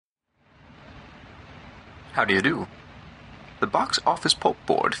How do you do? The Box Office Pulp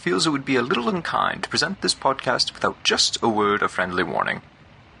Board feels it would be a little unkind to present this podcast without just a word of friendly warning.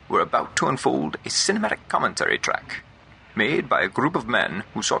 We're about to unfold a cinematic commentary track, made by a group of men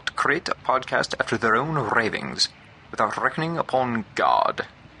who sought to create a podcast after their own ravings, without reckoning upon God.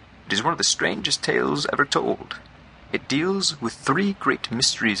 It is one of the strangest tales ever told. It deals with three great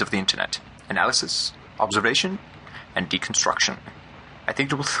mysteries of the internet: analysis, observation, and deconstruction. I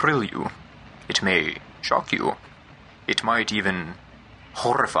think it will thrill you. It may shock you. It might even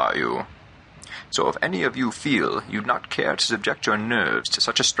horrify you. So if any of you feel you'd not care to subject your nerves to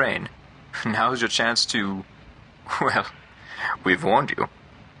such a strain, now's your chance to... well, we've warned you.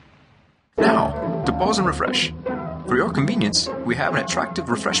 Now, to pause and refresh. For your convenience, we have an attractive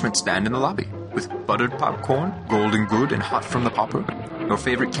refreshment stand in the lobby, with buttered popcorn, golden good and hot from the popper, your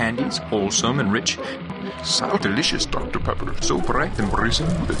favorite candies, wholesome and rich, so delicious Dr. Pepper, so bright and brazen,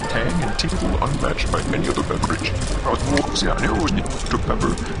 with a tang and tingle unmatched by any other beverage. Dr.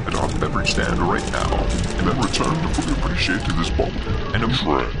 Pepper at our beverage stand right now, and then return to fully appreciate this bulk and a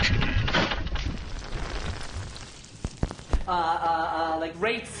tragedy. Like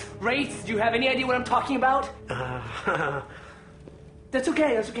rates? Do you have any idea what I'm talking about? That's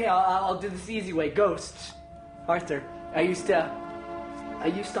okay. I'll do this the easy way. Ghosts. Arthur, I used to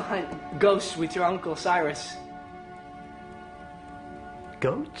hunt ghosts with your Uncle Cyrus.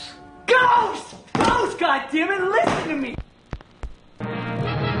 Goats? Ghosts! Ghosts, goddammit, listen to me!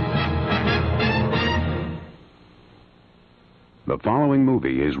 The following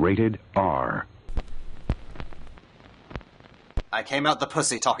movie is rated R. I came out the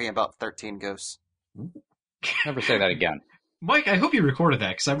pussy talking about 13 ghosts. Never say that again. Mike, I hope you recorded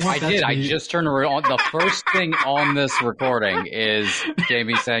that, because I want that did. to be... I just turned around. The first thing on this recording is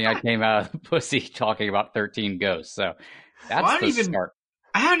Jamie saying I came out of the pussy talking about 13 ghosts. So that's start.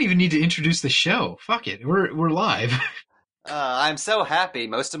 I don't even need to introduce the show. Fuck it. We're live. I'm so happy.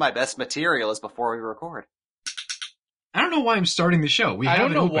 Most of my best material is before we record. I don't know why I'm starting the show. I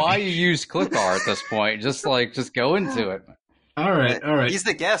don't know why you use ClickR at this point. Just go into it. All right. He's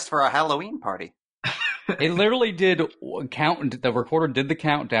the guest for our Halloween party. It literally did count. The recorder did the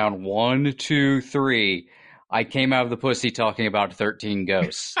countdown. 1, 2, 3. I came out of the pussy talking about 13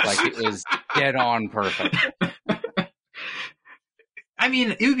 ghosts. Like, it was dead on perfect. I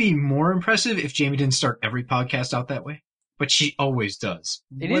mean, it would be more impressive if Jamie didn't start every podcast out that way, but she always does.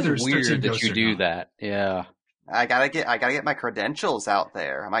 It is weird that you do that. Yeah. I gotta get my credentials out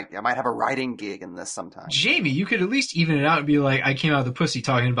there. I might have a writing gig in this sometime. Jamie, you could at least even it out and be like, I came out of the pussy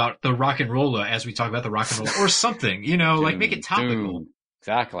talking about the rock and roller as we talk about the rock and roll, or something, like make it topical.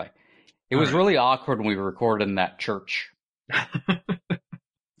 Exactly. It was really awkward when we recorded in that church. All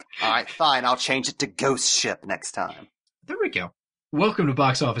right, fine. I'll change it to Ghost Ship next time. There we go. Welcome to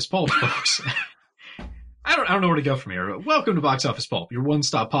Box Office Pulp, folks. I don't know where to go from here, but welcome to Box Office Pulp, your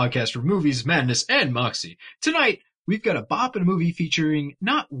one-stop podcast for movies, madness, and moxie. Tonight, we've got a bop and a movie featuring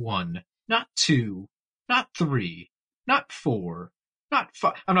not 1, not 2, not 3, not 4, not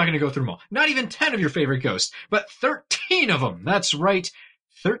 5. I'm not going to go through them all. Not even 10 of your favorite ghosts, but 13 of them. That's right.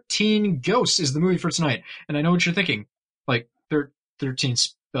 13 Ghosts is the movie for tonight. And I know what you're thinking. Like, 13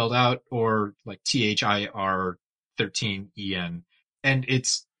 spelled out, or like THIR 13EN. And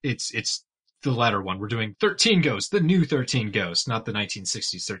it's the latter one. We're doing 13 Ghosts, the new 13 Ghosts, not the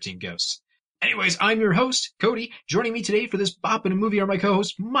 1960s 13 Ghosts. Anyways, I'm your host, Cody. Joining me today for this bop in a movie are my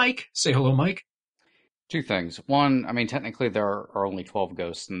co-host, Mike. Say hello, Mike. 2 things. 1, I mean, technically there are only 12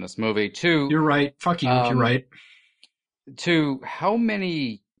 ghosts in this movie. 2... You're right. Fuck you if you're right. 2, how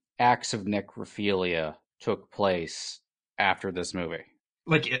many acts of necrophilia took place after this movie?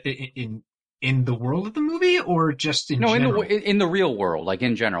 Like, in the world of the movie, or just in general? in the real world, like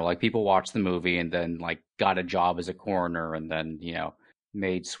in general. Like, people watched the movie and then like got a job as a coroner and then,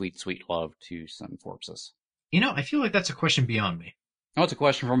 made sweet, sweet love to some corpses. I feel like that's a question beyond me. Oh, it's a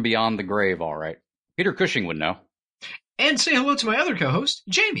question from beyond the grave, all right. Peter Cushing would know. And say hello to my other co-host,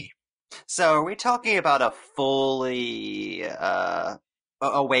 Jamie. So, are we talking about a fully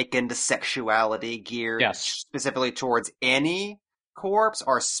awakened sexuality geared specifically towards any corpse,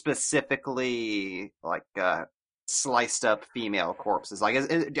 or specifically like sliced up female corpses? Like,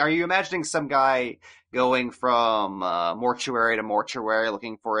 are you imagining some guy going from mortuary to mortuary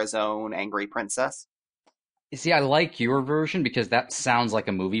looking for his own angry princess? You see, I like your version because that sounds like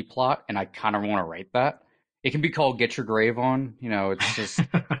a movie plot, and I kind of want to write that. It can be called "Get Your Grave On." It's just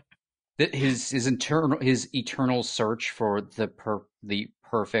his eternal search for the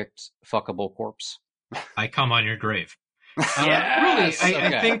perfect fuckable corpse. I come on your grave. Yes!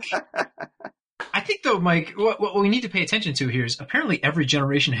 Really, I I think, though, Mike, what we need to pay attention to here is apparently every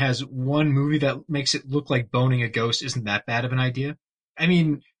generation has one movie that makes it look like boning a ghost isn't that bad of an idea. I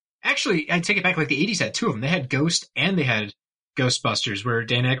mean, actually, I take it back, like the 80s had two of them. They had Ghost and they had Ghostbusters, where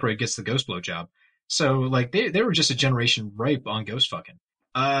Dan Aykroyd gets the ghost blowjob. So, like, they were just a generation ripe on ghost fucking.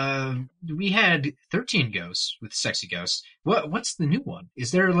 We had 13 Ghosts with sexy ghosts. What's the new one?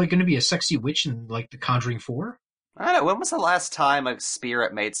 Is there, like, going to be a sexy witch in, like, The Conjuring 4? I don't know. When was the last time a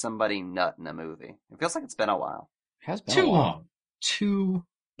spirit made somebody nut in a movie? It feels like it's been a while. It has been Too a while. long. Too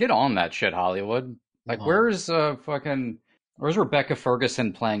Get on that shit, Hollywood. Like, long. where's Rebecca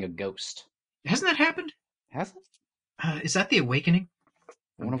Ferguson playing a ghost? Hasn't that happened? Has it? Is that The Awakening?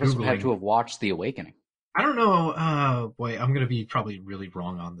 One of us would have to have watched The Awakening. I don't know. Boy, I'm going to be probably really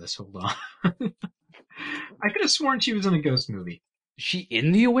wrong on this. Hold on. I could have sworn she was in a ghost movie. Is she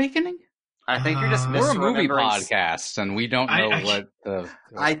in The Awakening? I think you're just We're a movie misremembering. podcast, and we don't know what the...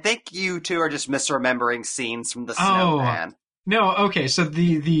 I think you two are just misremembering scenes from The Snowman. No, okay, so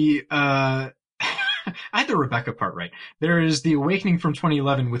I had the Rebecca part right. There is The Awakening from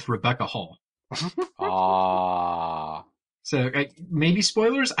 2011 with Rebecca Hall. So maybe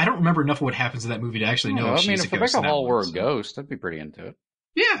spoilers? I don't remember enough of what happens in that movie to actually know if she's a ghost. If Rebecca in that Hall one, were a so. ghost, I'd be pretty into it.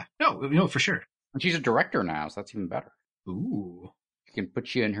 Yeah, no, for sure. And she's a director now, so that's even better. Ooh. She can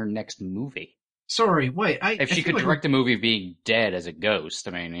put you in her next movie. Sorry, wait. If she could direct a movie being dead as a ghost,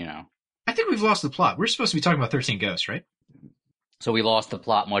 I mean, I think we've lost the plot. We're supposed to be talking about 13 Ghosts, right? So we lost the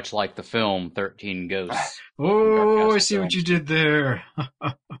plot, much like the film 13 Ghosts. Oh, I see what you did there.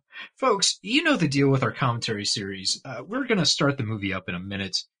 Folks, you know the deal with our commentary series. We're going to start the movie up in a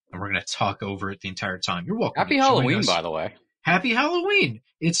minute, and we're going to talk over it the entire time. You're welcome. Happy Halloween, by the way. Happy Halloween.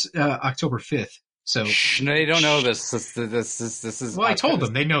 It's October 5th. So no, they don't know this. This is. Well, I told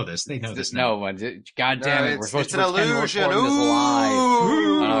them. They know this. They know this now. No, God damn it! We're supposed to pretend we're illusion. recording this live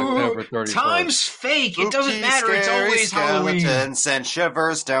on October 31st. Time's fake. It doesn't Spooky, matter. It's scary always Halloween. skeletons send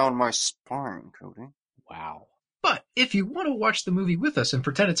shivers down my spine, Cody. Wow. But if you want to watch the movie with us and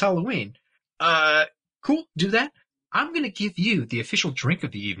pretend it's Halloween, cool, do that. I'm going to give you the official drink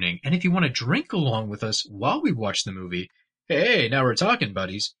of the evening. And if you want to drink along with us while we watch the movie, hey, now we're talking,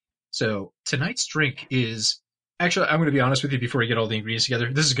 buddies. So tonight's drink is... Actually, I'm going to be honest with you before we get all the ingredients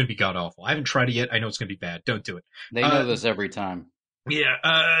together. This is going to be god-awful. I haven't tried it yet. I know it's going to be bad. Don't do it. They know this every time. Yeah,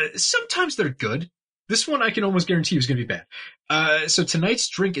 sometimes they're good. This one I can almost guarantee you is going to be bad. So tonight's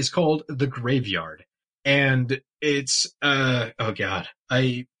drink is called The Graveyard. And it's... oh, God.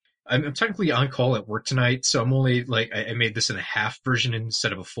 I'm technically on call at work tonight, so I'm only, I made this in a half version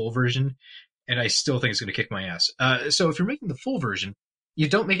instead of a full version, and I still think it's going to kick my ass. So if you're making the full version, you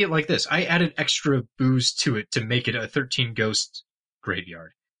don't make it like this. I added extra booze to it to make it a 13 Ghost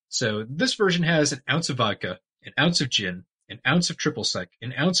graveyard. So this version has an ounce of vodka, an ounce of gin, an ounce of triple sec,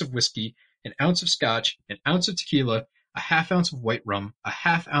 an ounce of whiskey, an ounce of scotch, an ounce of tequila, a half ounce of white rum, a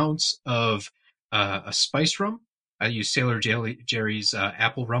half ounce of a spice rum. I use Sailor Jerry's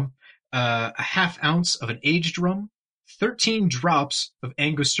apple rum. A half ounce of an aged rum, 13 drops of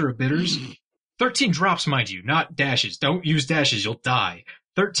Angostura bitters. 13 drops, mind you, not dashes. Don't use dashes, you'll die.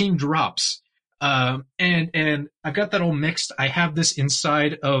 13 drops. And I've got that all mixed. I have this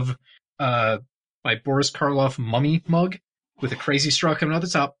inside of my Boris Karloff mummy mug with a crazy straw coming out the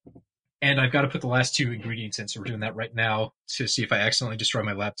top. And I've got to put the last two ingredients in, so we're doing that right now to see if I accidentally destroy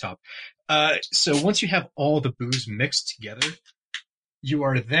my laptop. So once you have all the booze mixed together, you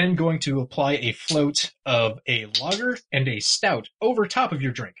are then going to apply a float of a lager and a stout over top of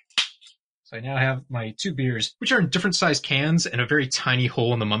your drink. So I now have my two beers, which are in different sized cans and a very tiny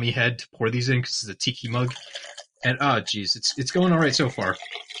hole in the mummy head to pour these in because it's a tiki mug. And geez, it's going all right so far.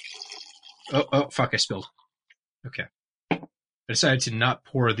 Oh, fuck, I spilled. Okay. I decided to not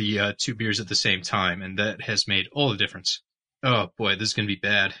pour the two beers at the same time, and that has made all the difference. Oh boy, this is going to be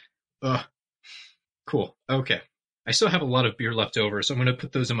bad. Cool. Okay. I still have a lot of beer left over, so I'm going to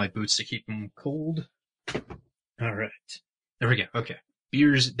put those in my boots to keep them cold. All right. There we go. Okay.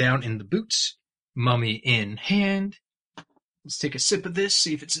 Beer's down in the boots. Mummy in hand. Let's take a sip of this,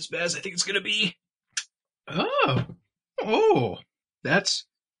 see if it's as bad as I think it's going to be. Oh, that's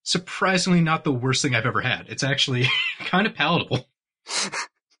surprisingly not the worst thing I've ever had. It's actually kind of palatable.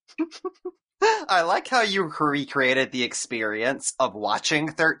 I like how you recreated the experience of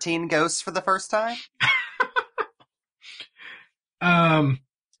watching 13 Ghosts for the first time.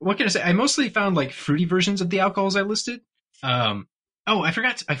 What can I say? I mostly found fruity versions of the alcohols I listed. I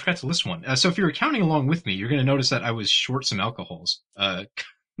forgot to list one. So if you're counting along with me, you're going to notice that I was short some alcohols.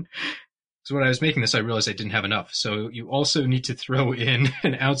 So when I was making this, I realized I didn't have enough. So you also need to throw in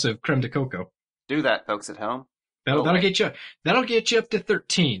an ounce of creme de coco. Do that, folks at home. That'll get you. That'll get you up to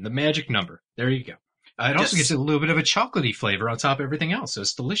 13, the magic number. There you go. It also gives it a little bit of a chocolatey flavor on top of everything else, so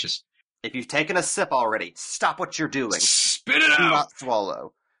it's delicious. If you've taken a sip already, stop what you're doing. Spit it out! Do not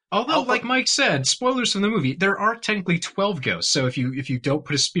swallow. Although, like Mike said, spoilers from the movie, there are technically 12 ghosts, so if you don't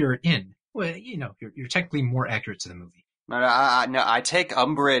put a spirit in, well, you're technically more accurate to the movie. No, I take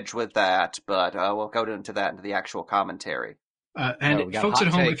umbrage with that, but we'll go into that into the actual commentary. And folks at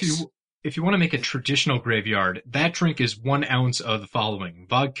home, if you want to make a traditional graveyard, that drink is 1 ounce of the following: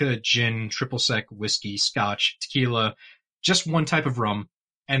 vodka, gin, triple sec, whiskey, scotch, tequila, just one type of rum,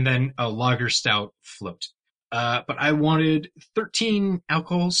 and then a lager stout float. But I wanted 13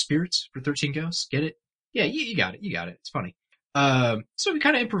 alcohol spirits for 13 ghosts. Get it? Yeah, you got it. You got it. It's funny. So we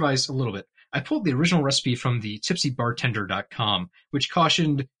kind of improvised a little bit. I pulled the original recipe from the tipsybartender.com, which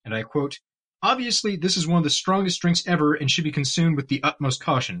cautioned, and I quote, "Obviously, this is one of the strongest drinks ever and should be consumed with the utmost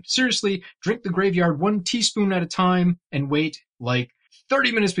caution. Seriously, drink the graveyard 1 teaspoon at a time and wait,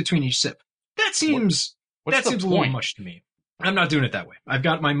 30 minutes between each sip." That seems a little much to me. I'm not doing it that way. I've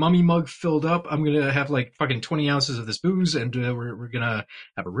got my mummy mug filled up. I'm going to have fucking 20 ounces of this booze, and we're going to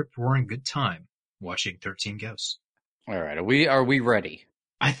have a rip-roaring good time watching 13 Ghosts. All right. Are we ready?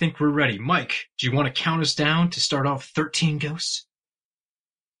 I think we're ready. Mike, do you want to count us down to start off 13 Ghosts?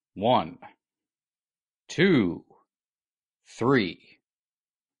 1, 2, 3.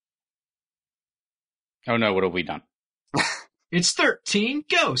 Oh no, what have we done? It's 13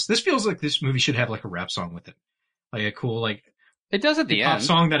 Ghosts. This feels like this movie should have a rap song with it. A cool, it does at the end.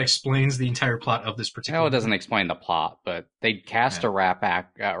 Song that explains the entire plot of this particular movie. It doesn't explain the plot, but they cast a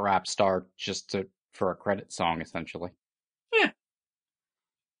rap star just for a credit song, essentially.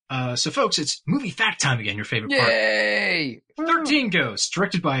 Yeah. So folks, it's movie fact time again, your favorite part. Yay! 13 Ghosts,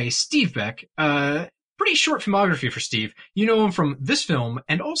 directed by Steve Beck. Pretty short filmography for Steve. You know him from this film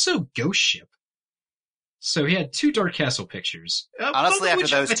and also Ghost Ship. So he had 2 Dark Castle pictures. Honestly, after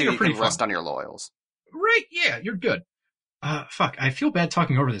those 2, you can rest on your laurels. Right, yeah, you're good. Fuck, I feel bad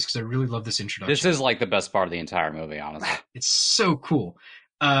talking over this because I really love this introduction. This is the best part of the entire movie, honestly. It's so cool.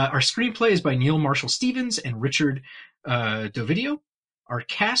 Our screenplay is by Neil Marshall Stevens and Richard Dovidio. Our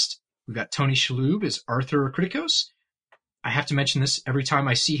cast, we've got Tony Shalhoub as Arthur Kritikos. I have to mention this every time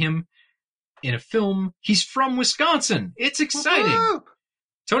I see him in a film. He's from Wisconsin. It's exciting. Woo-hoo!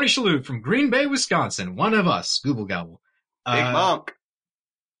 Tony Shalhoub from Green Bay, Wisconsin. One of us. Google gobble. Big monk.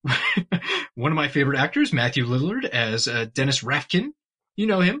 One of my favorite actors, Matthew Lillard, as Dennis Rafkin. You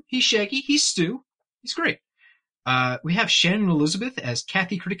know him. He's Shaggy. He's Stu. He's great. We have Shannon Elizabeth as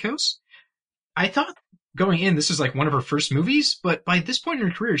Kathy Kritikos. I thought going in, this is one of her first movies, but by this point in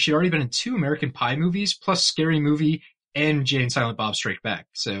her career, she'd already been in 2 American Pie movies, plus Scary Movie and Jay and Silent Bob Strike Back.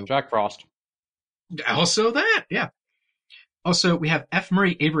 So Jack Frost. Also that, yeah. Also, we have F.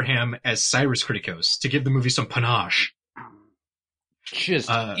 Murray Abraham as Cyrus Kritikos to give the movie some panache. Just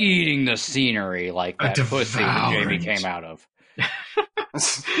eating the scenery like that pussy that Jamie came out of.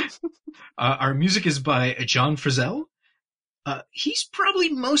 Our music is by John Frizzell. He's probably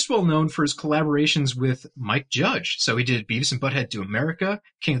most well known for his collaborations with Mike Judge. So he did Beavis and Butthead Do America,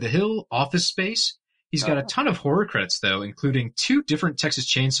 King of the Hill, Office Space. He's got a ton of horror credits, though, including 2 different Texas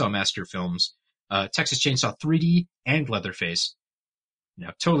Chainsaw Massacre films, Texas Chainsaw 3D and Leatherface.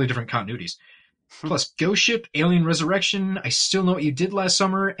 Totally different continuities. Plus Ghost Ship, Alien Resurrection, I Still Know What You Did Last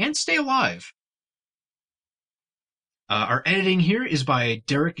Summer, and Stay Alive. Our editing here is by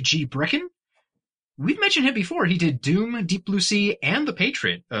Derek G. Brecken. We've mentioned him before. He did Doom, Deep Blue Sea, and The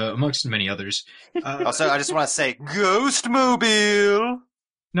Patriot, amongst many others. Also, I just want to say, Ghost Mobile!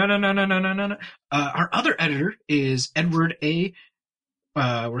 No. Our other editor is Edward A.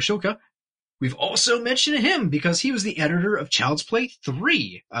 Warshilka. We've also mentioned him because he was the editor of Child's Play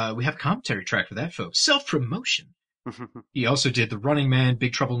 3. We have a commentary track for that, folks. Self-promotion. He also did The Running Man,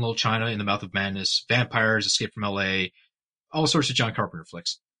 Big Trouble in Little China, In the Mouth of Madness, Vampires, Escape from L.A., all sorts of John Carpenter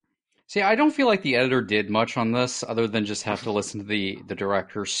flicks. See, I don't feel like the editor did much on this other than just have to listen to the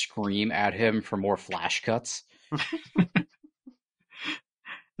director scream at him for more flash cuts. The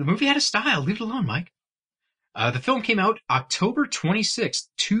movie had a style. Leave it alone, Mike. The film came out October 26th,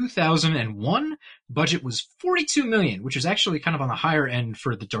 2001. Budget was $42 million, which is actually kind of on the higher end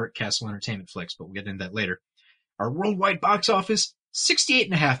for the Dark Castle Entertainment flicks, but we'll get into that later. Our worldwide box office,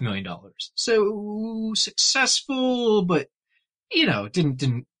 $68.5 million. So successful, but,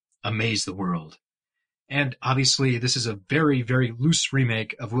 didn't amaze the world. And obviously, this is a very, very loose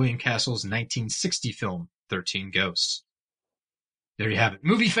remake of William Castle's 1960 film, 13 Ghosts. There you have it.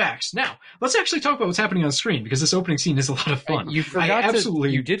 Movie facts. Now, let's actually talk about what's happening on screen, because this opening scene is a lot of fun. You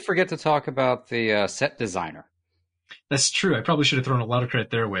did forget to talk about the set designer. That's true. I probably should have thrown a lot of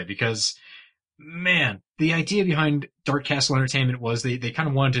credit their way, because man, the idea behind Dark Castle Entertainment was they kind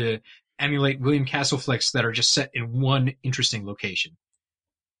of wanted to emulate William Castle flicks that are just set in one interesting location.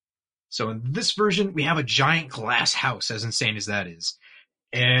 So in this version, we have a giant glass house, as insane as that is.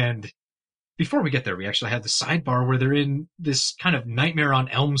 And before we get there, we actually had the sidebar where they're in this kind of Nightmare on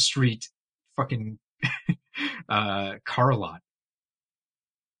Elm Street fucking car lot.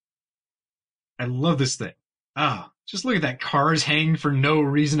 I love this thing. Just look at that. Cars hanging for no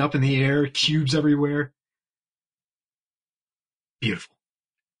reason up in the air, cubes everywhere. Beautiful.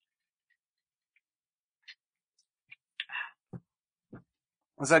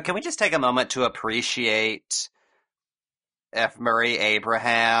 So can we just take a moment to appreciate F. Murray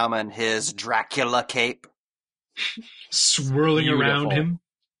Abraham and his Dracula cape? Swirling around him.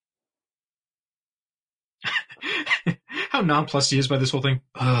 How nonplussed he is by this whole thing.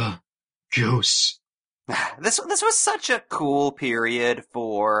 Ghosts. This was such a cool period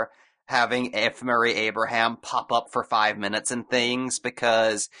for having F. Murray Abraham pop up for 5 minutes and things,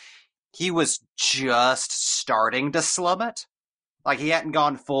 because he was just starting to slum it. Like, he hadn't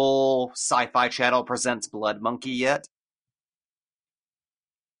gone full Sci-Fi Channel presents Blood Monkey yet.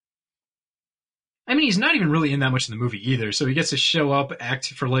 I mean, he's not even really in that much in the movie either, so he gets to show up, act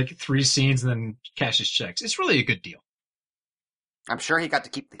for like 3 scenes, and then cash his checks. It's really a good deal. I'm sure he got to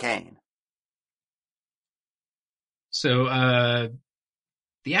keep the cane. So,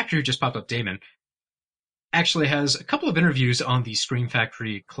 the actor who just popped up, Damon, actually has a couple of interviews on the Scream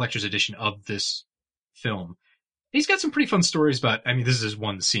Factory Collector's Edition of this film. He's got some pretty fun stories about, I mean, this is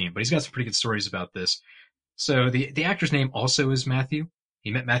one scene, but he's got some pretty good stories about this. So the actor's name also is Matthew.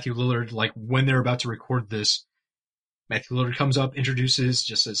 He met Matthew Lillard, like, when they're about to record this. Matthew Lillard comes up, introduces,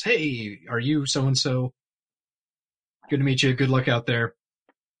 just says, "Hey, are you so-and-so? Good to meet you. Good luck out there."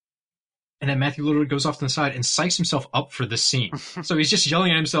 And then Matthew Lillard goes off to the side and psychs himself up for this scene. So he's just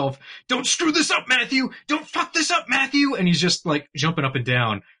yelling at himself, "Don't screw this up, Matthew! Don't fuck this up, Matthew!" And he's just, like, jumping up and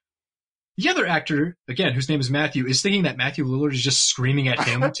down. The other actor, again, whose name is Matthew, is thinking that Matthew Lillard is just screaming at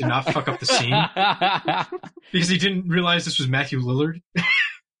him to not fuck up the scene. Because he didn't realize this was Matthew Lillard.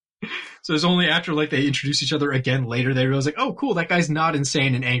 So it's only after, like, they introduce each other again later, they realize, like, oh, cool, that guy's not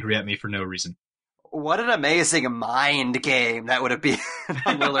insane and angry at me for no reason. What an amazing mind game that would have been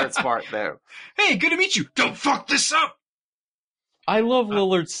on Lillard's part, though. Hey, good to meet you. Don't fuck this up! I love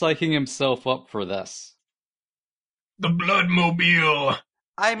Lillard psyching himself up for this. The Bloodmobile!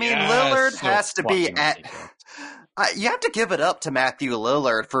 I mean, Lillard has to be at... you have to give it up to Matthew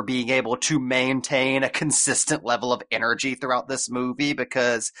Lillard for being able to maintain a consistent level of energy throughout this movie,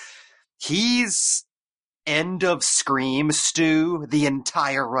 because he's end of Scream stew the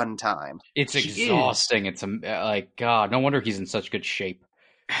entire runtime. It's exhausting. It's like, God, no wonder he's in such good shape.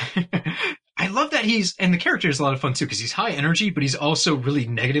 I love that and the character is a lot of fun too, because he's high energy, but he's also really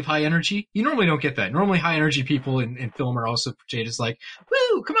negative high energy. You normally don't get that. Normally high energy people in film are also portrayed as like,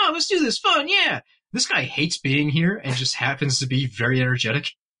 woo, come on, let's do this, fun, yeah. This guy hates being here and just happens to be very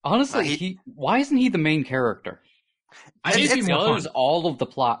energetic. Honestly, why isn't he the main character? He does all of the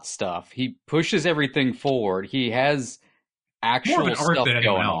plot stuff. He pushes everything forward. He has actual stuff going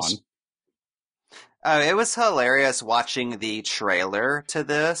on. It was hilarious watching the trailer to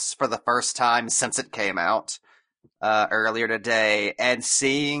this for the first time since it came out earlier today, and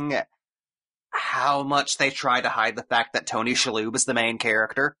seeing how much they try to hide the fact that Tony Shalhoub is the main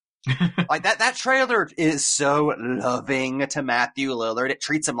character. Like, that trailer is so loving to Matthew Lillard. It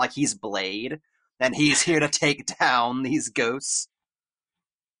treats him like he's Blade, and he's here to take down these ghosts.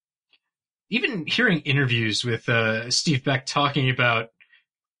 Even hearing interviews with Steve Beck talking about,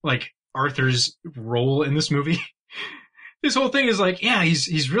 like, Arthur's role in this movie. This whole thing is like, yeah,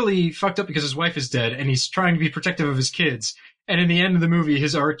 he's really fucked up because his wife is dead, and he's trying to be protective of his kids. And in the end of the movie,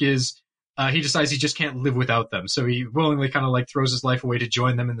 his arc is he decides he just can't live without them, so he willingly kind of like throws his life away to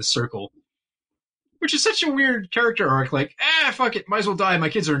join them in the circle. Which is such a weird character arc, like, fuck it, might as well die, my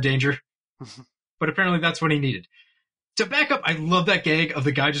kids are in danger. But apparently that's what he needed. To back up, I love that gag of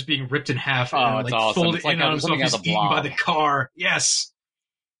the guy just being ripped in half and like awesome. folded in on himself, just eaten by the car. Yes!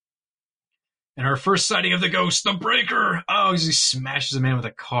 And our first sighting of the ghost, the Breaker! Oh, he smashes a man with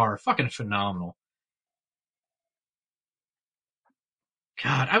a car. Fucking phenomenal.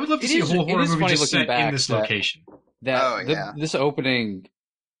 God, I would love to see a whole horror movie just set in this location. This opening,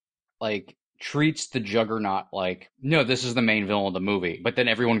 like, treats the Juggernaut like, no, this is the main villain of the movie, but then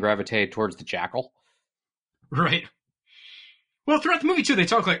everyone gravitated towards the Jackal. Right. Well, throughout the movie, too, they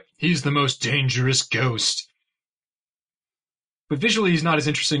talk like, he's the most dangerous ghost. But visually, he's not as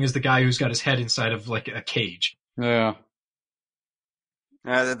interesting as the guy who's got his head inside of, like, a cage. Yeah.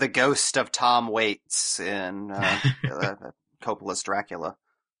 The ghost of Tom Waits in Coppola's Dracula.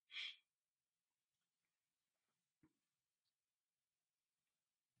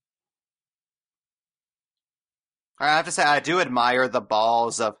 I have to say, I do admire the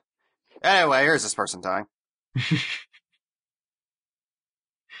balls of, anyway, here's this person dying.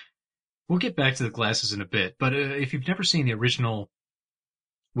 We'll get back to the glasses in a bit, but if you've never seen the original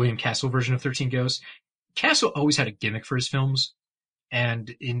William Castle version of 13 Ghosts, Castle always had a gimmick for his films.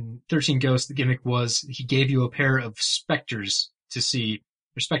 And in 13 Ghosts, the gimmick was he gave you a pair of spectacles to see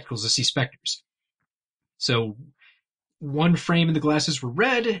specters. So one frame in the glasses were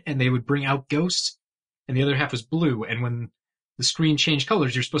red, and they would bring out ghosts, and the other half was blue. And when the screen changed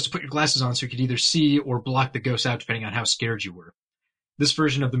colors, you're supposed to put your glasses on so you could either see or block the ghosts out, depending on how scared you were. This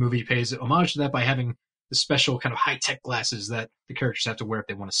version of the movie pays homage to that by having the special kind of high-tech glasses that the characters have to wear if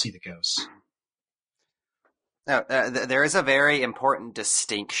they want to see the ghosts. Now, there is a very important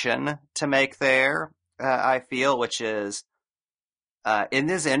distinction to make there, I feel, which is, in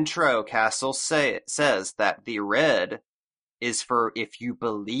this intro, Castle says that the red is for if you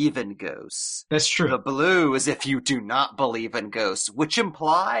believe in ghosts. That's true. The blue is if you do not believe in ghosts, which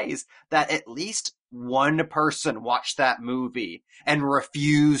implies that at least one person watched that movie and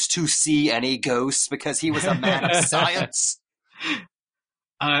refused to see any ghosts because he was a man of science.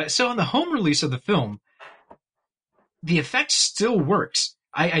 So on the home release of the film, the effect still works.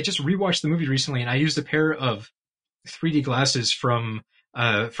 I just rewatched the movie recently, and I used a pair of 3D glasses from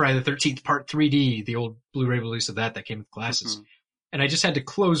Friday the 13th Part 3D, the old Blu-ray release of that came with glasses. Mm-hmm. And I just had to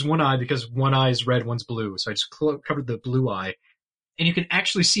close one eye because one eye is red, one's blue. So I just covered the blue eye. And you can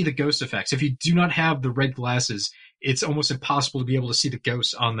actually see the ghost effects. If you do not have the red glasses, it's almost impossible to be able to see the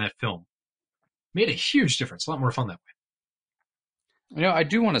ghosts on that film. Made a huge difference. A lot more fun that way. I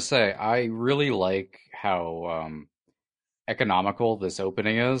do want to say, I really like how economical this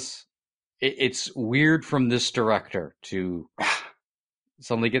opening is. It's weird from this director to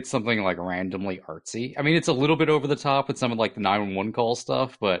suddenly get something like randomly artsy. I mean, it's a little bit over the top with some of like the 911 call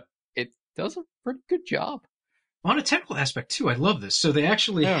stuff, but it does a pretty good job. On a technical aspect, too, I love this. So they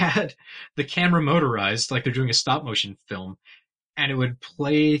actually had the camera motorized, like they're doing a stop-motion film, and it would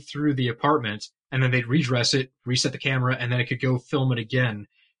play through the apartment, and then they'd redress it, reset the camera, and then it could go film it again.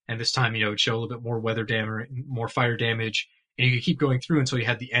 And this time, it'd show a little bit more weather damage, more fire damage, and you could keep going through until you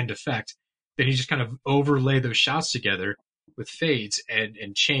had the end effect. Then you just kind of overlay those shots together with fades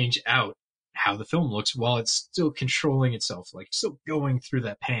and change out how the film looks while it's still controlling itself, like still going through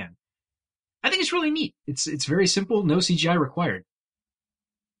that pan. I think it's really neat. It's very simple, no CGI required.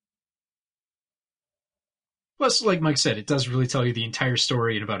 Plus, like Mike said, it does really tell you the entire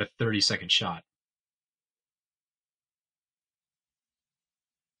story in about a 30-second shot.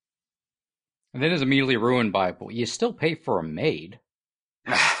 And then it's immediately ruined by, but you still pay for a maid.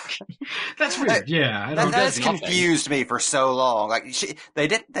 That's weird. Yeah, that has confused me for so long. Like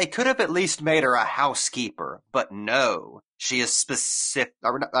they could have at least made her a housekeeper, but no, she is specific.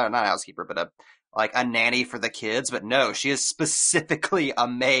 Or not a housekeeper, but a nanny for the kids. But no, she is specifically a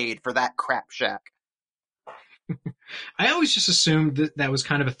maid for that crap shack. I always just assumed that was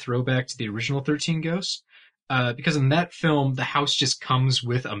kind of a throwback to the original 13 Ghosts, because in that film the house just comes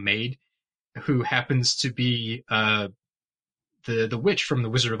with a maid who happens to be the witch from The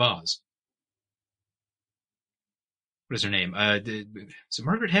Wizard of Oz. What is her name? Is it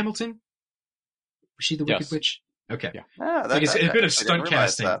Margaret Hamilton? Was she the Wicked Witch? Okay. Yeah. It's a bit of stunt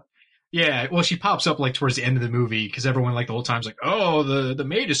casting. Yeah, well, she pops up like towards the end of the movie because everyone like the whole time's like, oh, the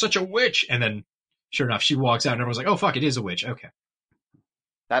maid is such a witch. And then, sure enough, she walks out and everyone's like, oh, fuck, it is a witch. Okay.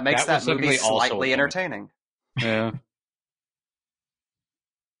 That makes that movie slightly entertaining. Yeah.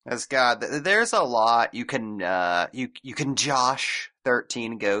 As God, there's a lot you can josh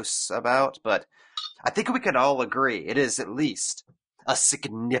 13 Ghosts about, but I think we can all agree it is at least a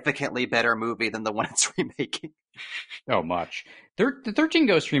significantly better movie than the one it's remaking. Oh, much. The 13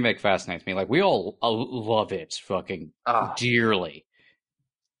 Ghosts remake fascinates me. Like, we all love it fucking dearly.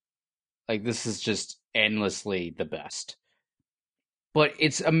 Like, this is just endlessly the best. But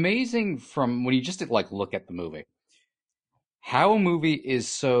it's amazing from when you just like look at the movie. How a movie is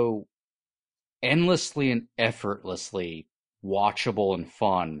so endlessly and effortlessly watchable and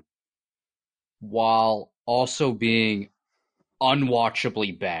fun while also being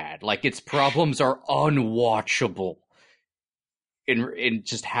unwatchably bad. Like, its problems are unwatchable in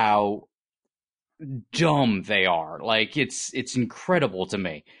just how dumb they are. Like, it's incredible to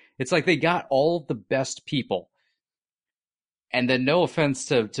me. It's like they got all the best people. And then, no offense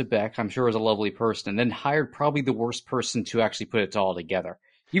to Beck, I'm sure is a lovely person, and then hired probably the worst person to actually put it all together.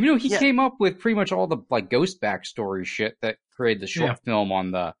 Even though he came up with pretty much all the like ghost backstory shit that created the short film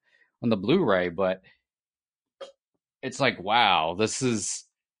on the Blu-ray, but it's like, wow, this is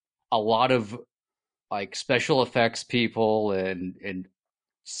a lot of like special effects people and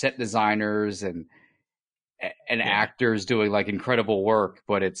set designers and and actors doing like incredible work,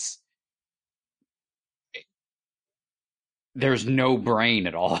 but there's no brain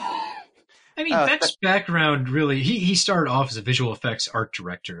at all. I mean, Beck's background really, he started off as a visual effects art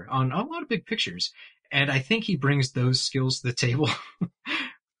director on a lot of big pictures. And I think he brings those skills to the table.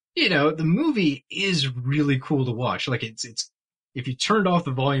 The movie is really cool to watch. Like it's if you turned off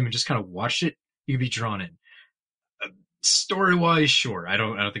the volume and just kind of watched it, you'd be drawn in. Story-wise, sure, I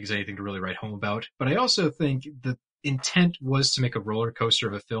don't think there's anything to really write home about. But I also think the intent was to make a roller coaster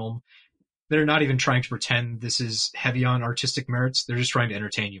of a film. They're not even trying to pretend this is heavy on artistic merits. They're just trying to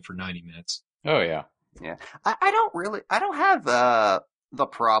entertain you for 90 minutes. Oh, yeah. Yeah. I don't have the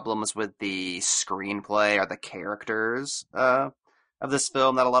problems with the screenplay or the characters of this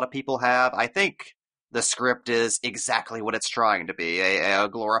film that a lot of people have. I think the script is exactly what it's trying to be, a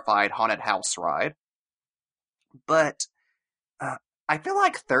glorified haunted house ride. But I feel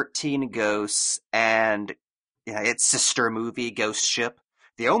like 13 Ghosts and its sister movie, Ghost Ship,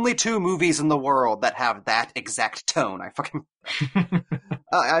 the only two movies in the world that have that exact tone.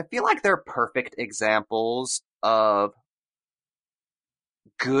 I feel like they're perfect examples of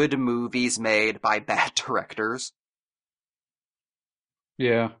good movies made by bad directors.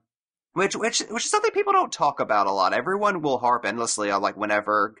 Yeah. Which is something people don't talk about a lot. Everyone will harp endlessly on like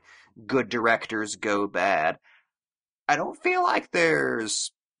whenever good directors go bad. I don't feel like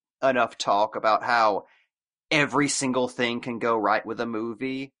there's enough talk about how every single thing can go right with a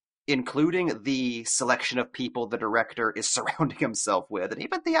movie, including the selection of people the director is surrounding himself with, and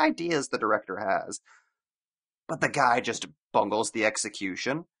even the ideas the director has. But the guy just bungles the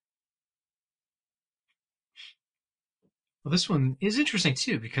execution. Well, this one is interesting,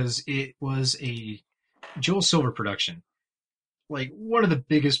 too, because it was a Joel Silver production. Like, one of the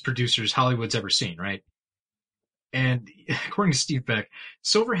biggest producers Hollywood's ever seen, right? And according to Steve Beck,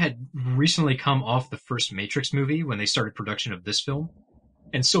 Silver had recently come off the first Matrix movie when they started production of this film.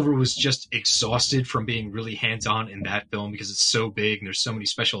 And Silver was just exhausted from being really hands-on in that film because it's so big and there's so many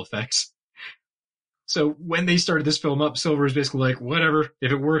special effects. So when they started this film up, Silver was basically like, whatever,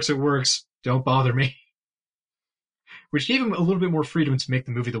 if it works, it works. Don't bother me. Which gave him a little bit more freedom to make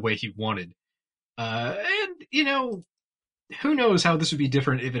the movie the way he wanted. And, who knows how this would be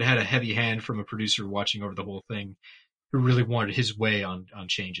different if it had a heavy hand from a producer watching over the whole thing who really wanted his way on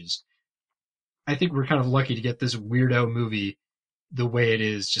changes. I think we're kind of lucky to get this weirdo movie the way it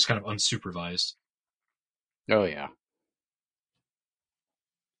is, just kind of unsupervised. Oh, yeah.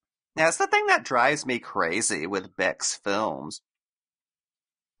 Now, it's the thing that drives me crazy with Beck's films.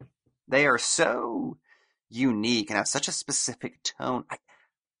 They are so unique and have such a specific tone.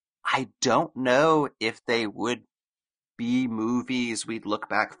 I don't know if they would be movies we'd look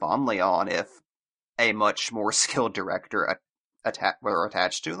back fondly on if a much more skilled director were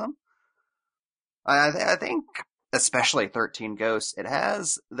attached to them. I think, especially 13 Ghosts, it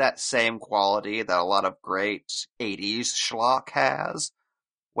has that same quality that a lot of great 80s schlock has,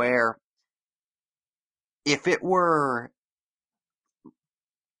 where if it were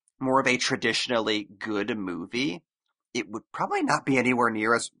more of a traditionally good movie, it would probably not be anywhere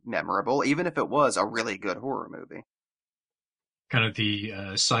near as memorable, even if it was a really good horror movie. Kind of the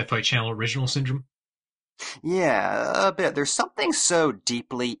Sci-Fi Channel original syndrome? Yeah, a bit. There's something so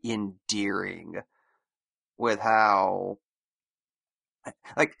deeply endearing with how...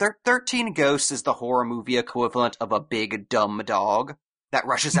 Like, 13 Ghosts is the horror movie equivalent of a big dumb dog that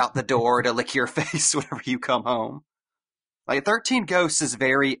rushes out the door to lick your face whenever you come home. Like, 13 Ghosts is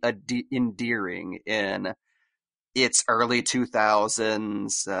very endearing in its early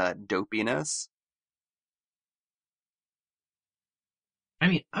 2000s dopiness. I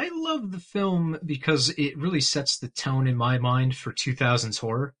mean, I love the film because it really sets the tone in my mind for 2000s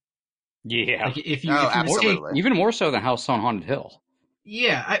horror. Yeah. Like if you absolutely. Even more so than House on Haunted Hill.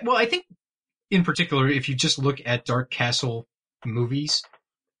 Yeah, I think in particular, if you just look at Dark Castle movies,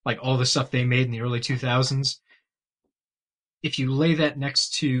 like all the stuff they made in the early 2000s, if you lay that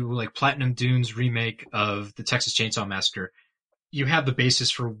next to like Platinum Dunes' remake of the Texas Chainsaw Massacre, you have the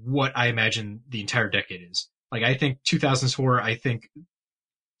basis for what I imagine the entire decade is. Like, I think 2000s horror, I think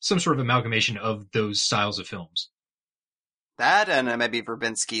some sort of amalgamation of those styles of films. That and maybe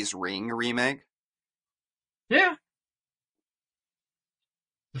Verbinski's Ring remake. Yeah.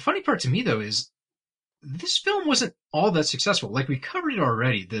 The funny part to me, though, is this film wasn't all that successful. Like, we covered it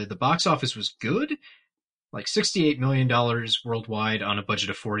already. The box office was good, like $68 million worldwide on a budget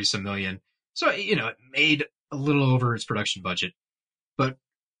of 40-some million. So, it made a little over its production budget. But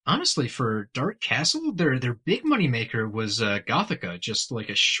honestly, for Dark Castle, their big moneymaker was Gothica, just like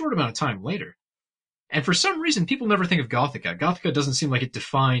a short amount of time later. And for some reason, people never think of Gothica. Gothica doesn't seem like it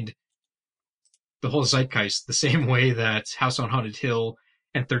defined the whole zeitgeist the same way that House on Haunted Hill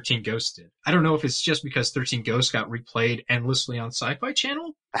and 13 Ghosts did. I don't know if it's just because 13 Ghosts got replayed endlessly on Sci-Fi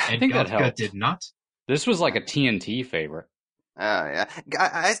Channel, and I think Gothica did not. This was like a TNT favorite. Oh, yeah.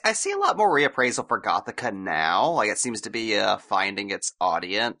 I see a lot more reappraisal for Gothica now. Like, it seems to be finding its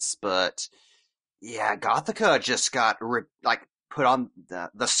audience, but yeah, Gothica just got put on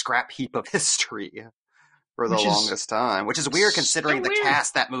the scrap heap of history for the longest time, which is weird considering the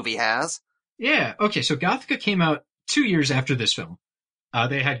cast that movie has. Yeah, okay, so Gothica came out 2 years after this film.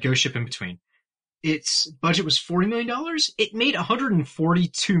 They had Ghost Ship in between. Its budget was $40 million. It made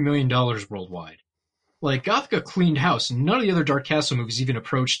 $142 million worldwide. Like, Gothica cleaned house. None of the other Dark Castle movies even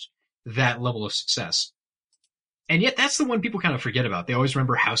approached that level of success. And yet, that's the one people kind of forget about. They always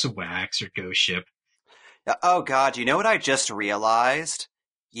remember House of Wax or Ghost Ship. Oh god, you know what I just realized?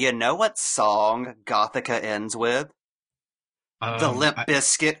 You know what song Gothica ends with? The Limp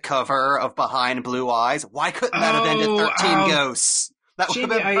Bizkit cover of Behind Blue Eyes. Why couldn't that have ended 13 Ghosts? That would have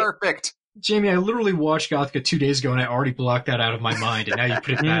been perfect. Jamie, I literally watched Gothica 2 days ago, and I already blocked that out of my mind, and now you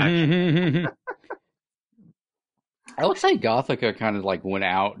put it back. I would say Gothica kind of like went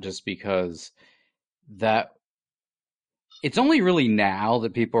out just because that it's only really now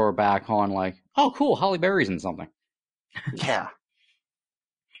that people are back on like, oh, cool, Halle Berry's in something. Yeah.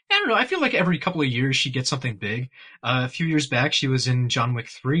 I don't know. I feel like every couple of years she gets something big. A few years back, she was in John Wick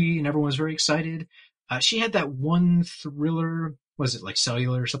 3, and everyone was very excited. She had that one thriller, was it like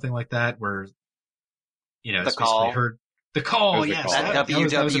Cellular or something like that, where, you know, The Call. The Call, yes. That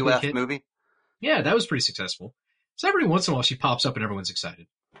WWF movie. Yeah, that was pretty successful. So every once in a while she pops up and everyone's excited.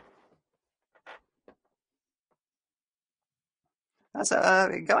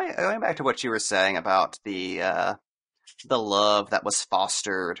 Going back to what you were saying about the love that was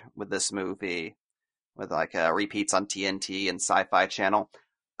fostered with this movie, with like repeats on TNT and Sci-Fi Channel.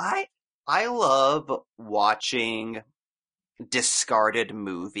 I love watching discarded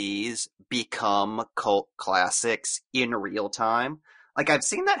movies become cult classics in real time. Like, I've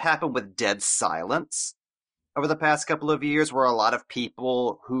seen that happen with Dead Silence over the past couple of years, where a lot of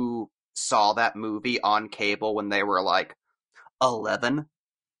people who saw that movie on cable when they were like 11,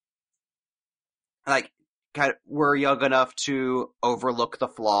 like, kind of were young enough to overlook the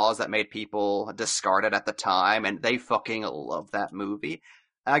flaws that made people discard it at the time, and they fucking love that movie.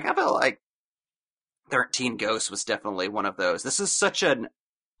 And I kind of feel like 13 Ghosts was definitely one of those. This is such an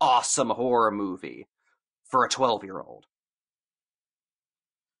awesome horror movie for a 12-year-old.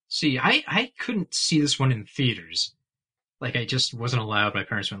 See, I couldn't see this one in theaters. Like, I just wasn't allowed. My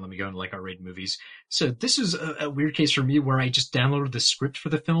parents wouldn't let me go into, like, R-rated movies. So this is a weird case for me where I just downloaded the script for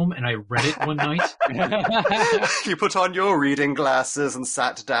the film and I read it one night. You put on your reading glasses and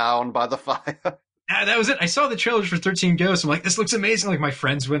sat down by the fire. That was it. I saw the trailers for 13 Ghosts. I'm like, this looks amazing. Like, my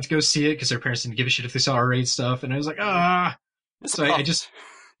friends went to go see it because their parents didn't give a shit if they saw R-rated stuff. And I was like, So I just...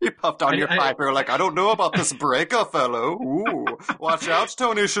 You puffed on your pipe. You were like, I don't know about this breaker, fellow. Ooh, watch out,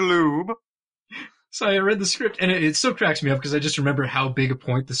 Tony Shalhoub. So I read the script, and it still cracks me up because I just remember how big a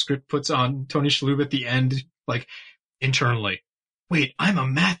point the script puts on Tony Shalhoub at the end, like, internally. Wait, I'm a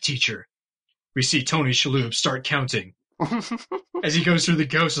math teacher. We see Tony Shalhoub start counting. As he goes through the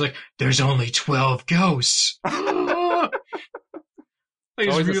ghosts, he's like, there's only 12 ghosts. Like,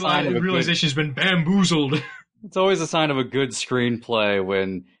 his realization has been bamboozled. It's always a sign of a good screenplay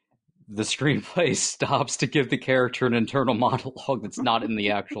when the screenplay stops to give the character an internal monologue that's not in the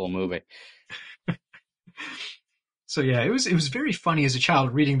actual movie. So yeah, it was very funny as a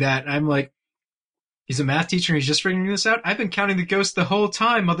child reading that. And I'm like, he's a math teacher and he's just figuring this out? I've been counting the ghosts the whole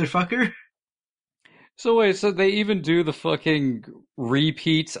time, motherfucker. So wait, so they even do the fucking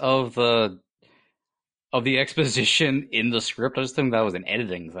repeats of the exposition in the script? I just think that was an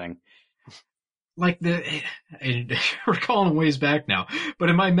editing thing. Like we're calling ways back now, but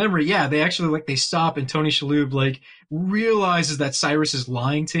in my memory, yeah, they actually they stop and Tony Shalhoub realizes that Cyrus is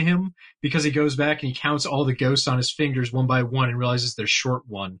lying to him because he goes back and he counts all the ghosts on his fingers one by one and realizes there's short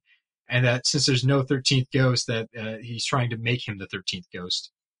one, and that since there's no 13th ghost, that he's trying to make him the 13th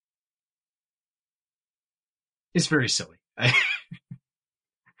ghost. It's very silly.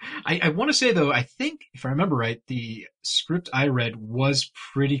 I want to say, though, I think, if I remember right, the script I read was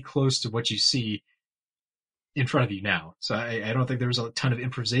pretty close to what you see in front of you now. So I don't think there was a ton of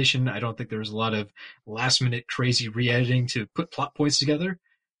improvisation. I don't think there was a lot of last-minute crazy re-editing to put plot points together.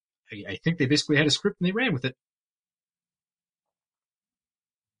 I think they basically had a script and they ran with it.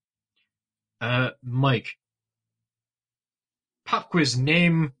 Mike. Pop quiz,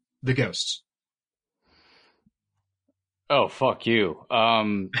 name the ghosts. Oh, fuck you.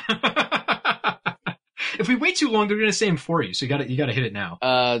 If we wait too long, they're going to say them for you. So you got to hit it now.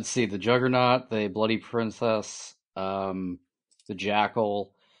 Let's see: the Juggernaut, the Bloody Princess, the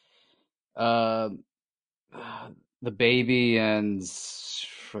Jackal, the baby, and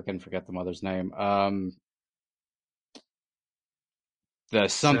freaking forget the mother's name. The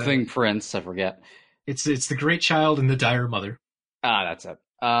something prince, I forget. It's the Great Child and the Dire Mother. That's it.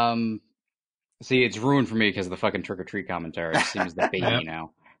 See, it's ruined for me because of the fucking Trick or Treat commentary. It seems the baby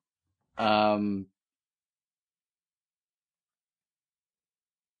now. God,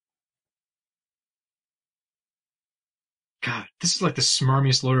 this is like the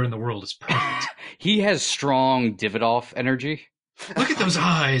smarmiest lawyer in the world. It's perfect. He has strong Davidoff energy. Look at those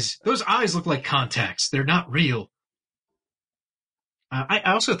eyes. Those eyes look like contacts. They're not real. I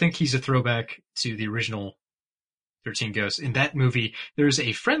also think he's a throwback to the original 13 Ghosts. In that movie, there's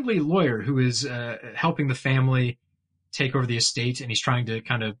a friendly lawyer who is helping the family take over the estate, and he's trying to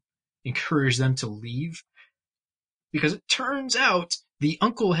kind of encourage them to leave. Because it turns out the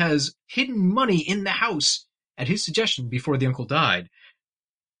uncle has hidden money in the house at his suggestion before the uncle died.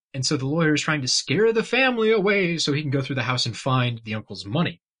 And so the lawyer is trying to scare the family away so he can go through the house and find the uncle's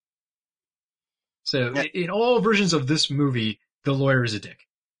money. So in all versions of this movie, the lawyer is a dick.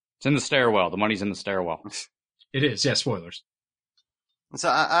 It's in the stairwell. The money's in the stairwell. It is, yeah, spoilers. So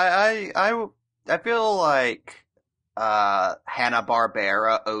I feel like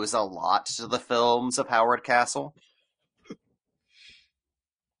Hanna-Barbera owes a lot to the films of Howard Castle.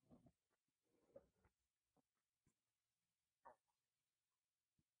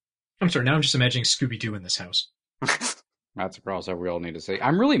 I'm sorry, now I'm just imagining Scooby-Doo in this house. That's a crossover we all need to see.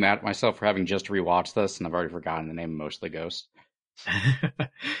 I'm really mad at myself for having just rewatched this, and I've already forgotten the name of most of the ghosts.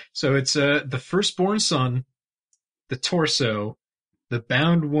 So it's the firstborn son, the torso, the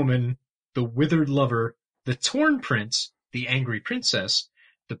bound woman, the withered lover, the torn prince, the angry princess,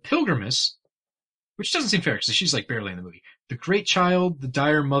 the pilgrimess, which doesn't seem fair because she's like barely in the movie, the great child, the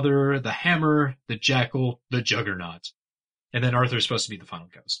dire mother, the hammer, the jackal, the juggernaut. And then Arthur's supposed to be the final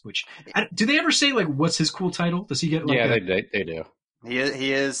ghost, which... do they ever say, like, what's his cool title? Does he get, like... Yeah, they do.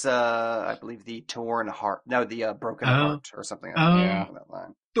 He is, I believe, the torn heart... No, the broken heart, or something like that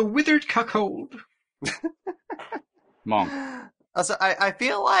line. The withered cuckold. Monk. Also, I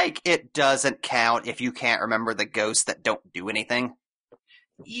feel like it doesn't count if you can't remember the ghosts that don't do anything.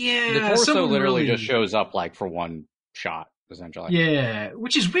 Yeah, the torso literally just shows up, like, for one shot, essentially. Yeah,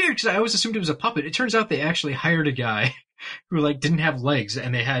 which is weird, because I always assumed it was a puppet. It turns out they actually hired a guy who like didn't have legs,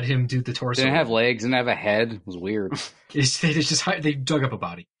 and they had him do the torso. Didn't have legs, didn't have a head. It was weird. They dug up a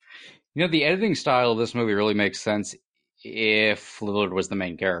body. You know, the editing style of this movie really makes sense if Lillard was the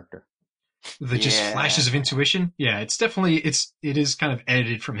main character. Just flashes of intuition. Yeah, it's definitely it is kind of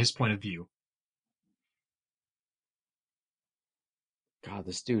edited from his point of view. God,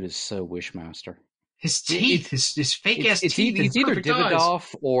 this dude is so Wishmaster. His teeth, his fake ass teeth. It's either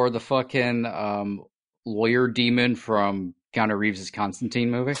Davidoff or the fucking lawyer demon from Keanu Reeves' Constantine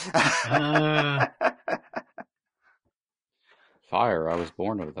movie. Fire, I was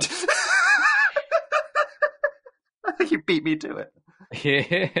born with it. You beat me to it.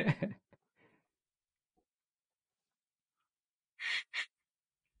 Yeah.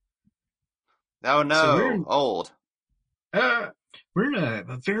 Oh no, so old. We're in a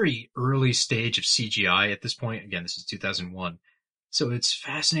very early stage of CGI at this point. Again, this is 2001. So it's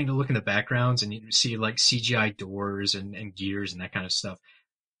fascinating to look in the backgrounds and you see like CGI doors and gears and that kind of stuff.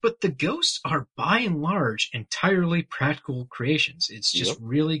 But the ghosts are by and large entirely practical creations. It's just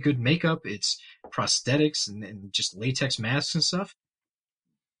really good makeup. It's prosthetics and just latex masks and stuff.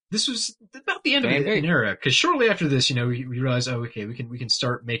 This was about the end of an era, because shortly after this, we realized, okay, we can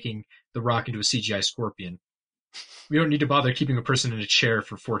start making The Rock into a CGI scorpion. We don't need to bother keeping a person in a chair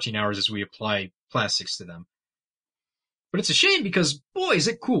for 14 hours as we apply plastics to them. But it's a shame because, boy, is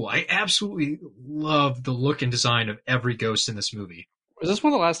it cool. I absolutely love the look and design of every ghost in this movie. Was this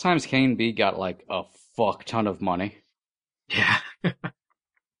one of the last times K&B got, like, a fuck ton of money? Yeah.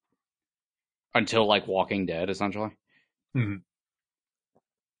 Until, like, Walking Dead, essentially? Mm-hmm.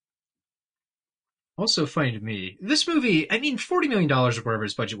 Also funny to me, this movie, I mean, $40 million or whatever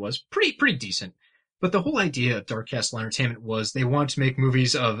his budget was, pretty decent. But the whole idea of Dark Castle Entertainment was they wanted to make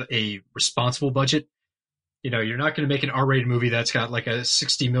movies of a responsible budget. You're not going to make an R-rated movie that's got like a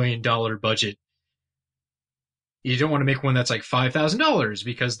 $60 million budget. You don't want to make one that's like $5,000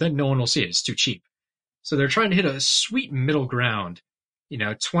 because then no one will see it. It's too cheap. So they're trying to hit a sweet middle ground,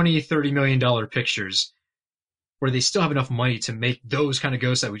 $20, $30 million pictures where they still have enough money to make those kind of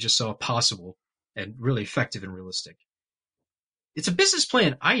ghosts that we just saw possible and really effective and realistic. It's a business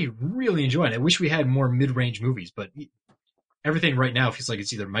plan I really enjoy, and I wish we had more mid-range movies, but everything right now feels like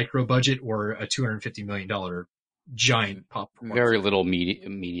it's either micro budget or a $250 million giant popcorn. Very little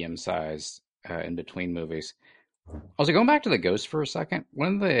medium size in between movies. Also, going back to the Ghost for a second,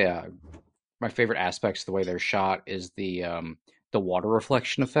 one of the my favorite aspects of the way they're shot is the water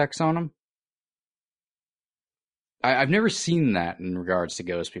reflection effects on them. I've never seen that in regards to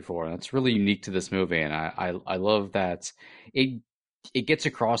Ghost before. That's really unique to this movie, and I love that it gets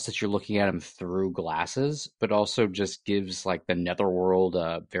across that you're looking at them through glasses, but also just gives like the netherworld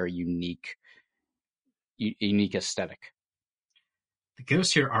a very unique aesthetic. The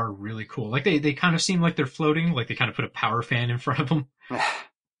ghosts here are really cool. Like they kind of seem like they're floating, like they kind of put a power fan in front of them.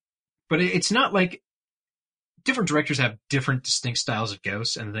 But it's not like different directors have different distinct styles of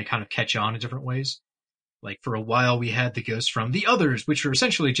ghosts, and they kind of catch on in different ways. Like for a while we had the ghosts from The Others, which are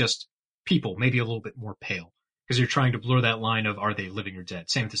essentially just people, maybe a little bit more pale, because you're trying to blur that line of are they living or dead.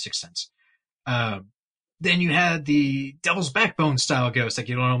 Same with The Sixth Sense. Then you had the Devil's Backbone style ghosts that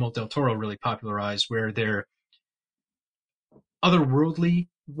Guillermo del Toro really popularized, where they're otherworldly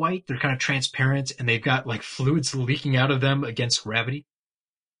white, they're kind of transparent, and they've got like fluids leaking out of them against gravity.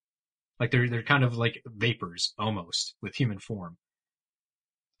 Like they're kind of like vapors almost with human form.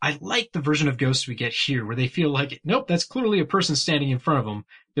 I like the version of ghosts we get here where they feel like, nope, that's clearly a person standing in front of them.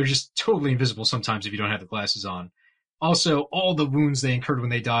 They're just totally invisible sometimes if you don't have the glasses on. Also, all the wounds they incurred when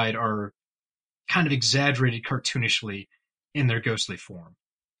they died are kind of exaggerated cartoonishly in their ghostly form.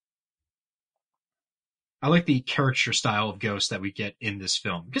 I like the caricature style of ghosts that we get in this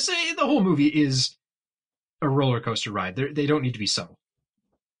film, because the whole movie is a roller coaster ride. They don't need to be subtle.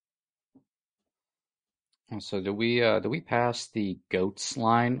 So do we pass the goats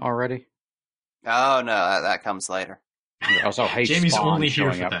line already? Oh no, that comes later. Also, hey, Jamie's Spawn only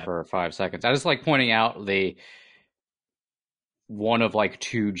here showing for up that. for 5 seconds. I just like pointing out the one of like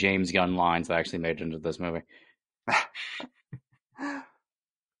 2 James Gunn lines that actually made it into this movie.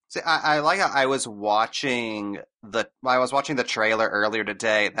 See, I like how I was watching the trailer earlier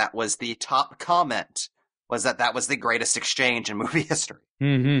today. That was the top comment, was that was the greatest exchange in movie history.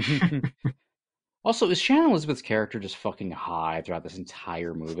 Also, is Shannon Elizabeth's character just fucking high throughout this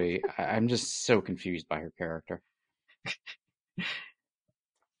entire movie? I'm just so confused by her character.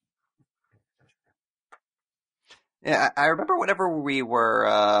 Yeah, I remember whenever we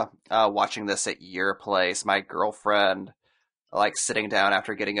were watching this at your place, my girlfriend, like sitting down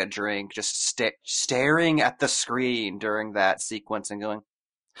after getting a drink, just staring at the screen during that sequence and going,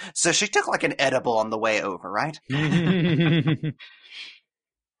 so she took like an edible on the way over, right?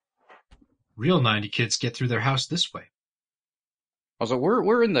 Real 90 kids get through their house this way. Also,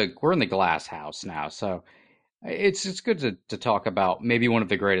 we're in the glass house now, so it's good to talk about maybe one of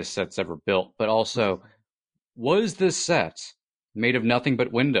the greatest sets ever built, but also, was this set made of nothing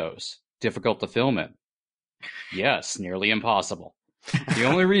but windows? Difficult to film in? Yes, nearly impossible. The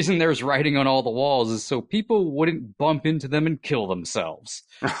only reason there's writing on all the walls is so people wouldn't bump into them and kill themselves.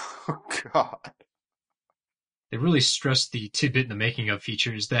 Oh, God. They really stressed the tidbit in the making of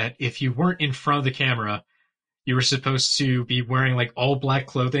features that if you weren't in front of the camera, you were supposed to be wearing like all black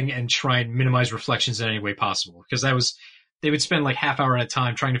clothing and try and minimize reflections in any way possible. Because they would spend like half hour at a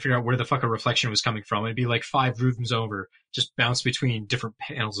time trying to figure out where the fuck a reflection was coming from. It'd be like 5 rooms over, just bounce between different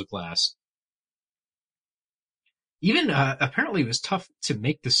panels of glass. Even apparently it was tough to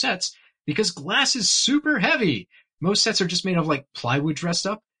make the sets because glass is super heavy. Most sets are just made of like plywood dressed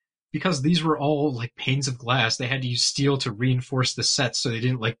up. Because these were all like panes of glass, they had to use steel to reinforce the sets so they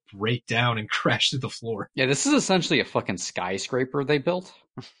didn't like break down and crash through the floor. Yeah, this is essentially a fucking skyscraper they built.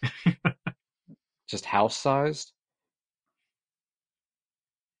 Just house-sized.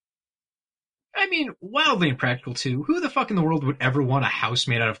 I mean, wildly impractical too. Who the fuck in the world would ever want a house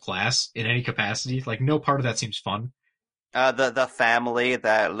made out of glass in any capacity? Like, no part of that seems fun. The family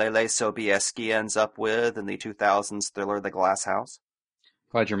that Lele Sobieski ends up with in the 2000s thriller The Glass House.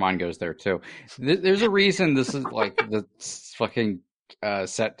 Glad your mind goes there too. There's a reason this is like the fucking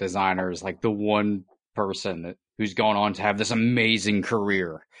set designer is like the one person who's gone on to have this amazing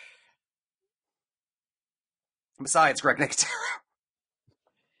career. Besides Greg Nicotero.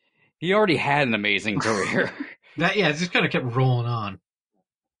 He already had an amazing career. It just kind of kept rolling on.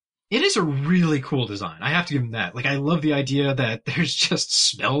 It is a really cool design. I have to give him that. Like, I love the idea that there's just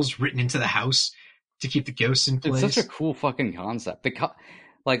spells written into the house to keep the ghosts in place. It's such a cool fucking concept.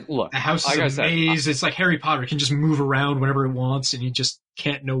 Like, look, the house is a maze. It's like Harry Potter. It can just move around whenever it wants, and you just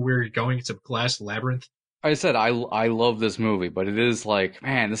can't know where you're going. It's a glass labyrinth. I said I love this movie, but it is like,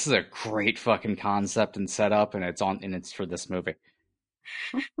 man, this is a great fucking concept and setup, and it's for this movie.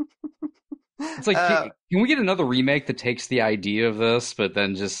 It's like, can we get another remake that takes the idea of this, but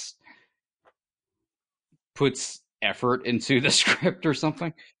then just puts effort into the script or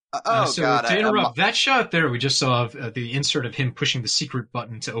something. God, to interrupt, that shot there we just saw of the insert of him pushing the secret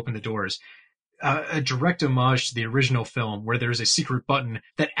button to open the doors. A direct homage to the original film where there's a secret button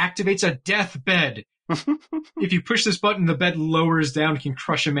that activates a deathbed. If you push this button, the bed lowers down and can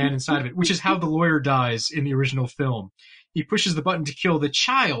crush a man inside of it, which is how the lawyer dies in the original film. He pushes the button to kill the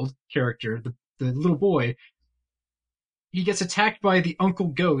child character, the little boy. He gets attacked by the uncle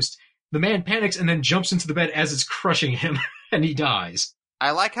ghost. The man panics and then jumps into the bed as it's crushing him, and he dies.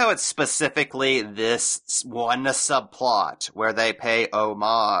 I like how it's specifically this one subplot where they pay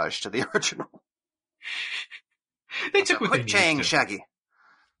homage to the original. They took what they needed to. Shaggy.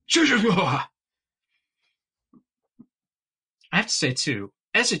 I have to say, too,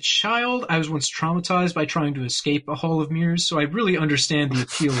 as a child, I was once traumatized by trying to escape a Hall of Mirrors, so I really understand the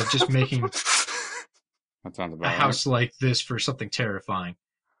appeal of just making a house like this for something terrifying.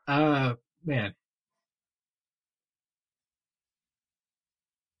 Man.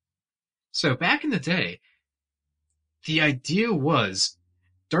 So, back in the day, the idea was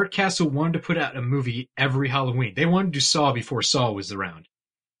Dark Castle wanted to put out a movie every Halloween. They wanted to do Saw before Saw was around.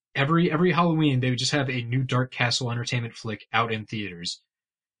 Every Halloween, they would just have a new Dark Castle entertainment flick out in theaters.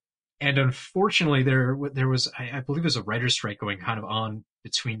 And unfortunately, there was, I believe it was a writer's strike going kind of on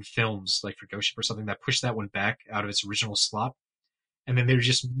between films, like for Ghost Ship or something, that pushed that one back out of its original slot. And then they were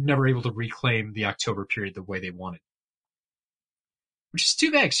just never able to reclaim the October period the way they wanted. Which is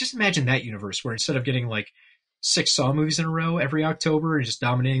too bad, because just imagine that universe where instead of getting like 6 Saw movies in a row every October and just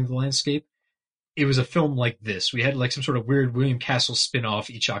dominating the landscape, it was a film like this. We had like some sort of weird William Castle spin-off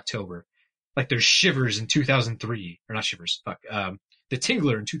each October. Like there's Shivers in 2003. Or not Shivers, The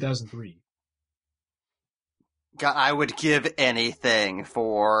Tingler in 2003. God, I would give anything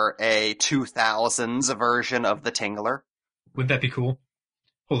for a 2000s version of The Tingler. Wouldn't that be cool?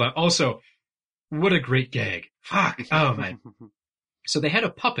 Hold on. Also, what a great gag. Fuck. Oh, man. So they had a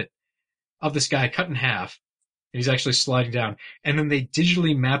puppet of this guy cut in half, and he's actually sliding down, and then they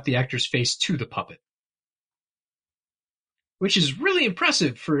digitally mapped the actor's face to the puppet. Which is really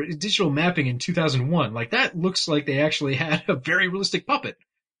impressive for digital mapping in 2001. Like, that looks like they actually had a very realistic puppet,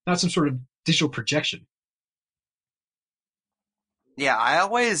 not some sort of digital projection. Yeah, I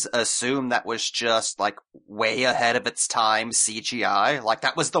always assumed that was just, like, way ahead of its time CGI. Like,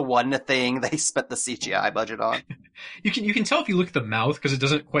 that was the one thing they spent the CGI budget on. You can tell if you look at the mouth, because it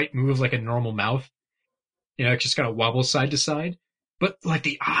doesn't quite move like a normal mouth. You know, it just kind of wobbles side to side. But, like,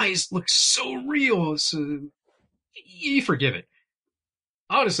 the eyes look so real, so you forgive it.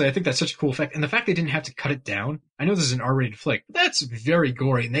 Honestly, I think that's such a cool effect. And the fact they didn't have to cut it down. I know this is an R-rated flick, but that's very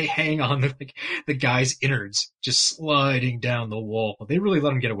gory. And they hang on the guy's innards just sliding down the wall. They really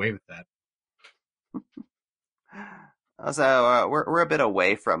let him get away with that. So we're a bit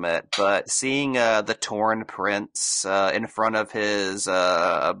away from it, but seeing the torn prints in front of his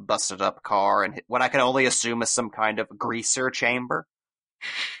busted up car and what I can only assume is some kind of greaser chamber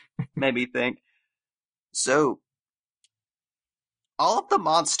made me think. So, all of the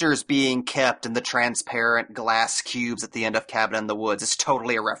monsters being kept in the transparent glass cubes at the end of Cabin in the Woods is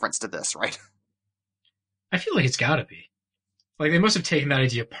totally a reference to this, right? I feel like it's gotta be. Like, they must have taken that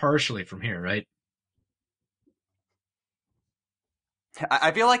idea partially from here, right?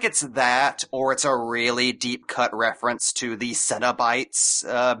 I feel like it's that, or it's a really deep-cut reference to the Cenobites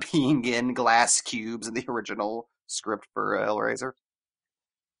being in glass cubes in the original script for Hellraiser.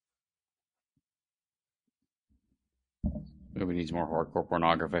 Nobody needs more hardcore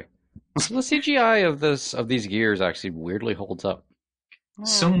pornography. The CGI of these gears actually weirdly holds up.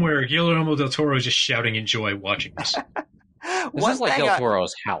 Somewhere, Guillermo del Toro is just shouting in joy watching this. This is like Del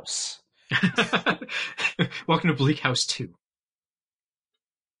Toro's house. Welcome to Bleak House 2.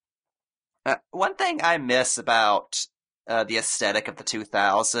 One thing I miss about the aesthetic of the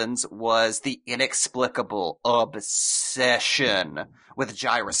 2000s was the inexplicable obsession with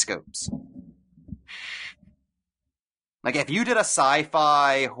gyroscopes. Like, if you did a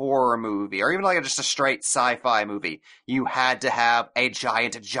sci-fi horror movie, or even like just a straight sci-fi movie, you had to have a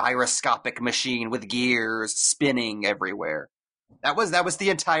giant gyroscopic machine with gears spinning everywhere. That was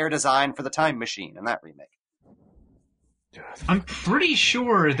the entire design for the Time Machine in that remake. I'm pretty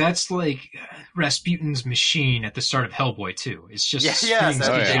sure that's like Rasputin's machine at the start of Hellboy 2. It's just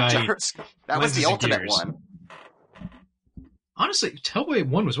that was the ultimate one. Honestly, Hellboy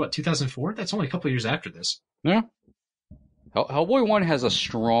 1 was what, 2004? That's only a couple of years after this. Yeah. Hellboy 1 has a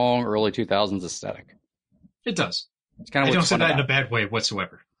strong early 2000s aesthetic. It does. It's kind of I don't say that in a bad way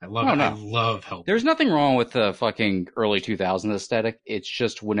whatsoever. I love it. No. I love Hellboy. There's nothing wrong with the fucking early 2000s aesthetic. It's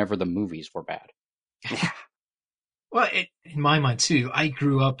just whenever the movies were bad. Yeah. Well, in my mind, too, I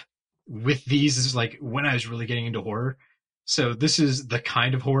grew up with these is like when I was really getting into horror. So this is the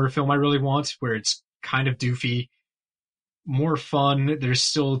kind of horror film I really want, where it's kind of doofy, more fun. There's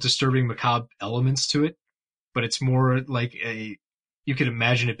still disturbing, macabre elements to it, but it's more like you could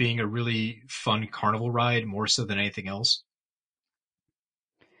imagine it being a really fun carnival ride more so than anything else.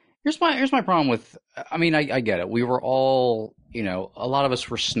 Here's my problem with, I mean, I get it. We were all, a lot of us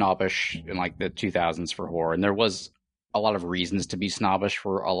were snobbish in like the 2000s for horror, and there was a lot of reasons to be snobbish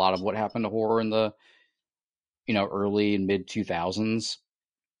for a lot of what happened to horror in the, early and mid 2000s.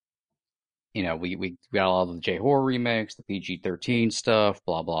 We got a lot of the J-horror remakes, the PG-13 stuff,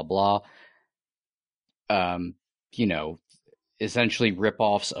 blah, blah, blah. Essentially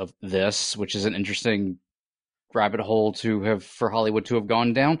rip-offs of this, which is an interesting rabbit hole for Hollywood to have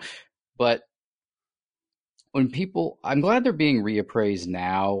gone down. But when I'm glad they're being reappraised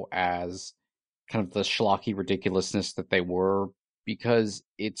now as kind of the schlocky ridiculousness that they were, because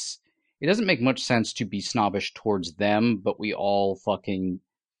it doesn't make much sense to be snobbish towards them, but we all fucking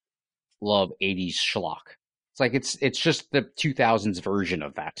love 80s schlock. It's like it's just the 2000s version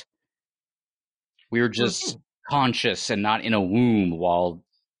of that. We were just conscious and not in a womb while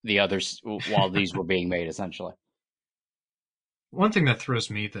these were being made, essentially. One thing that throws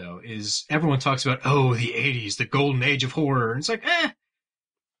me, though, is everyone talks about, the 80s, the golden age of horror. And it's like,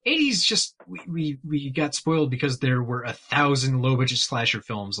 80s just, we got spoiled because there were 1,000 low-budget slasher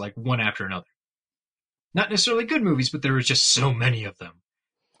films, like one after another. Not necessarily good movies, but there were just so many of them.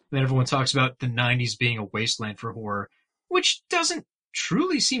 And then everyone talks about the 90s being a wasteland for horror, which doesn't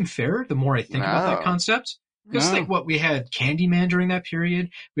truly seem fair the more I think about that concept. Because we had Candyman during that period.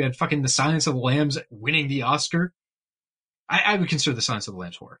 We had fucking The Silence of the Lambs winning the Oscar. I would consider The Silence of the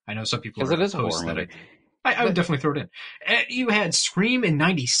Lambs horror. I know some people are opposed to that idea. I would definitely throw it in. You had Scream in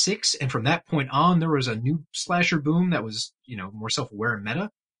 96, and from that point on, there was a new slasher boom that was, more self-aware and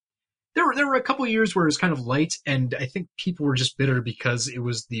meta. There were a couple years where it was kind of light, and I think people were just bitter because it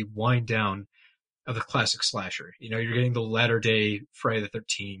was the wind down of the classic slasher. You're getting the latter day Friday the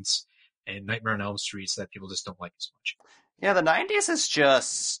 13th and Nightmare on Elm Street that people just don't like as much. Yeah, the 90s is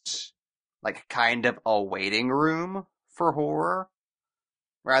just like kind of a waiting room for horror.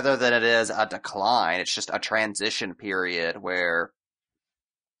 Rather than it is a decline, it's just a transition period where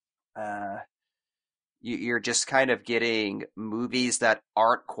you're just kind of getting movies that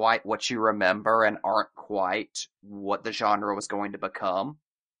aren't quite what you remember and aren't quite what the genre was going to become.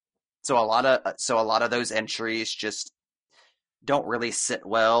 So a lot of those entries just don't really sit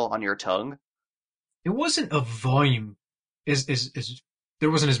well on your tongue. It wasn't a volume, there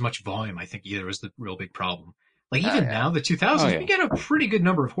wasn't as much volume, I think, either, was the real big problem. Like, even now, the 2000s, we get a pretty good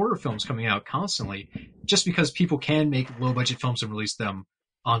number of horror films coming out constantly, just because people can make low-budget films and release them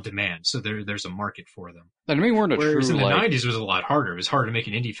on demand, so there's a market for them. I mean, we're in Whereas in the 90s, it was a lot harder. It was hard to make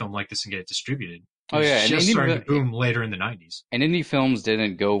an indie film like this and get it distributed. It was just starting to boom later in the 90s. And indie films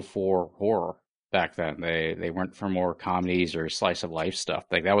didn't go for horror back then. They went for more comedies or slice of life stuff.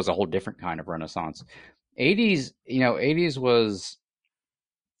 Like, that was a whole different kind of renaissance. 80s was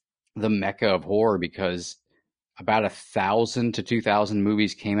the mecca of horror because about 1,000 to 2,000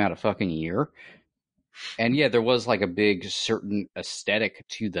 movies came out a fucking year. And yeah, there was like a big certain aesthetic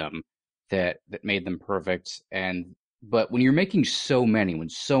to them that made them perfect. But when you're making so many, when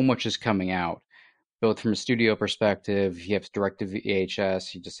so much is coming out, both from a studio perspective, you have direct to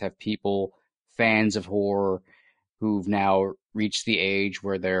VHS, you just have people, fans of horror, who've now reached the age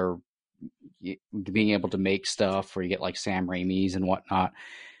where they're being able to make stuff, where you get like Sam Raimi's and whatnot.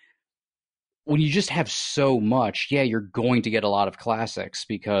 When you just have so much, you're going to get a lot of classics,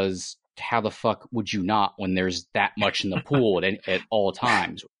 because how the fuck would you not when there's that much in the pool at all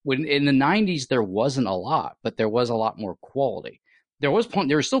times? When in the 90s there wasn't a lot, but there was a lot more quality. There was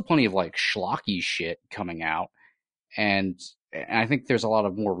still plenty of like schlocky shit coming out, and I think there's a lot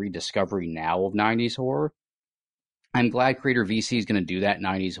of more rediscovery now of 90s horror. I'm glad Creator VC is going to do that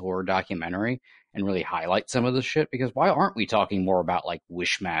 90s horror documentary and really highlight some of the shit, because why aren't we talking more about like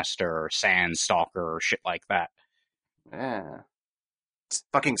Wishmaster or Sandstalker or shit like that? Yeah. It's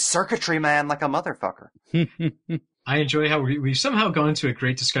fucking circuitry man like a motherfucker. I enjoy how we've somehow gone into a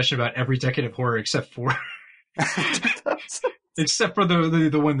great discussion about every decade of horror except for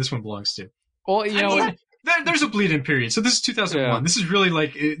the one this one belongs to. Well, there's a bleed-in period. So this is 2001. Yeah. This is really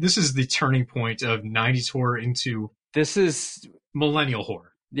like, this is the turning point of 90s horror into millennial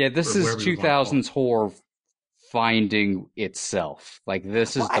horror. Yeah, this is 2000s horror finding itself. Like,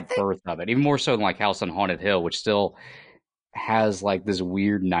 this is the birth of it. Even more so than like House on Haunted Hill, which still has like this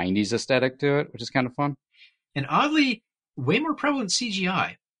weird 90s aesthetic to it, which is kind of fun. And oddly, way more prevalent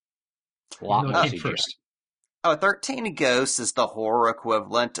CGI. A lot more CGI. First. Oh, 13 Ghosts is the horror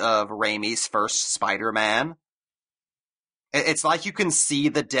equivalent of Raimi's first Spider-Man. It's like you can see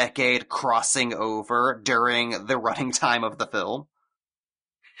the decade crossing over during the running time of the film.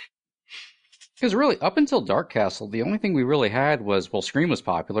 Because really, up until Dark Castle, the only thing we really had was, well, Scream was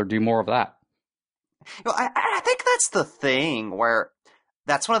popular, do more of that. Well, I think that's the thing, where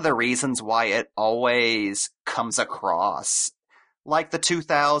that's one of the reasons why it always comes across like the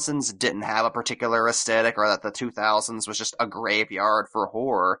 2000s didn't have a particular aesthetic, or that the 2000s was just a graveyard for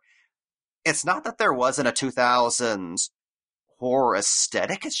horror. It's not that there wasn't a 2000s horror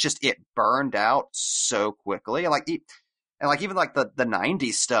aesthetic, it's just it burned out so quickly. Even like the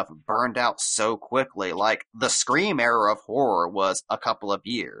 90s stuff burned out so quickly. Like, the Scream era of horror was a couple of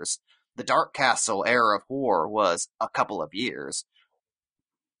years. The Dark Castle era of horror was a couple of years.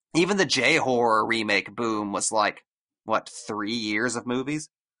 Even the J-horror remake boom was like, 3 years of movies?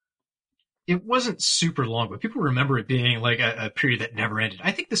 It wasn't super long, but people remember it being like a period that never ended.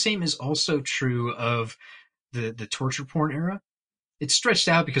 I think the same is also true of the torture porn era. It stretched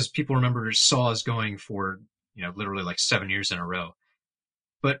out because people remember Saws going for, literally like 7 years in a row.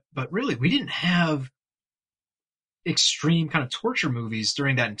 But really, we didn't have extreme kind of torture movies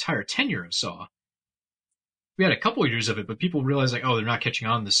during that entire tenure of Saw. We had a couple of years of it, but people realized like, oh, they're not catching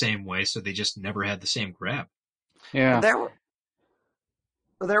on the same way, so they just never had the same grab. Yeah. There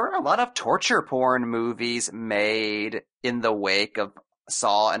were a lot of torture porn movies made in the wake of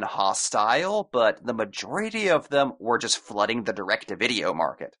Saw and Hostile, but the majority of them were just flooding the direct-to-video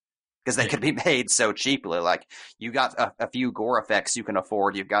market because they could be made so cheaply. Like, you got a few gore effects you can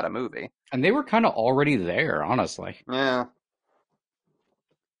afford, you've got a movie. And they were kind of already there, honestly. Yeah.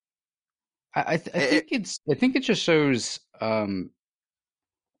 I think it just shows an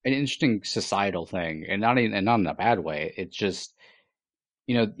interesting societal thing, and not in a bad way. It's just,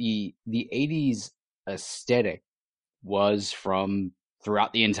 the 80s aesthetic was from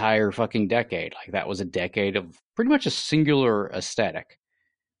throughout the entire fucking decade. Like, that was a decade of pretty much a singular aesthetic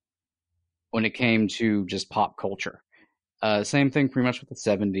when it came to just pop culture. Same thing pretty much with the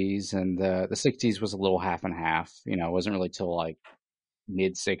 70s, and the 60s was a little half and half. It wasn't really till like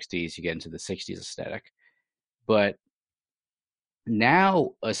mid 60s you get into the 60s aesthetic. But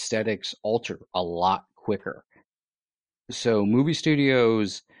now aesthetics alter a lot quicker. So movie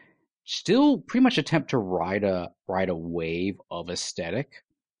studios still pretty much attempt to ride a wave of aesthetic,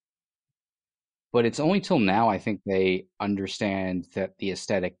 but it's only till now I think they understand that the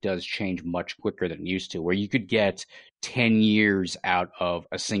aesthetic does change much quicker than it used to, where you could get 10 years out of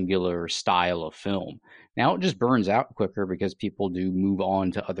a singular style of film. Now it just burns out quicker because people do move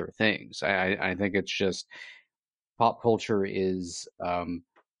on to other things. I think it's just pop culture is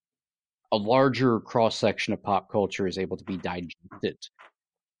a larger cross section of pop culture is able to be digested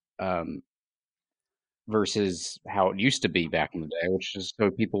versus how it used to be back in the day, which is so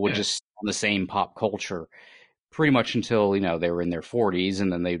people would just on the same pop culture pretty much until they were in their 40s,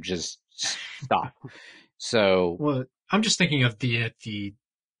 and then they just stop. So, well, I'm just thinking of the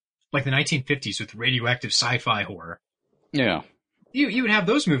 1950s with radioactive sci-fi horror. Yeah, you would have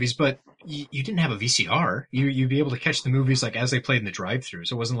those movies, but you didn't have a VCR. You'd be able to catch the movies like as they played in the drive-thru.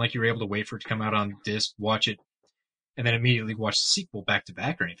 So it wasn't like you were able to wait for it to come out on disc, watch it, and then immediately watch the sequel back to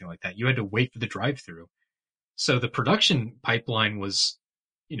back or anything like that. You had to wait for the drive-thru. So the production pipeline was,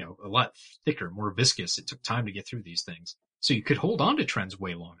 a lot thicker, more viscous. It took time to get through these things. So you could hold on to trends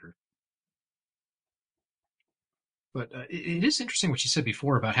way longer. But it is interesting what you said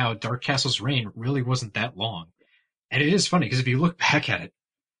before about how Dark Castle's reign really wasn't that long. And it is funny because if you look back at it,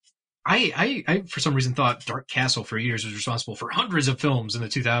 I for some reason thought Dark Castle for years was responsible for hundreds of films in the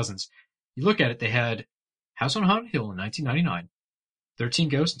 2000s. You look at it, they had House on Haunted Hill in 1999, 13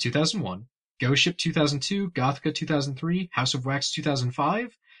 Ghosts in 2001, Ghost Ship 2002, Gothika 2003, House of Wax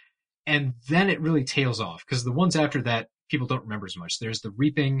 2005, and then it really tails off because the ones after that people don't remember as much. There's The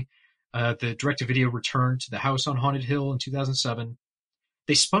Reaping, the direct-to-video return to the House on Haunted Hill in 2007.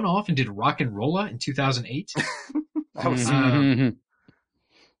 They spun off and did Rock and Rolla in 2008.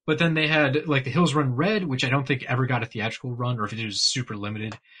 But then they had like The Hills Run Red, which I don't think ever got a theatrical run, or if it was super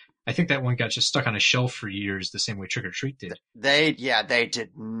limited. I think that one got just stuck on a shelf for years, the same way Trick or Treat did. They did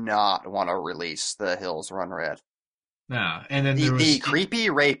not want to release The Hills Run Red. Nah, and then the creepy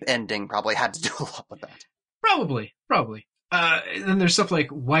rape ending probably had to do a lot with that. Probably. And then there's stuff like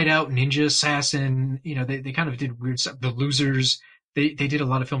Whiteout, Ninja Assassin. They kind of did weird stuff. The Losers. They did a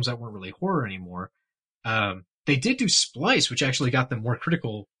lot of films that weren't really horror anymore. They did do Splice, which actually got them more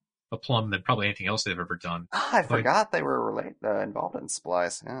critical aplomb than probably anything else they've ever done. I forgot they were involved in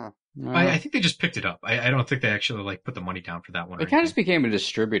Splice. Yeah, I think they just picked it up. I don't think they actually put the money down for that one. It kind of just became a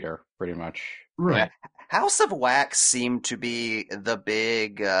distributor, pretty much. Right. House of Wax seemed to be the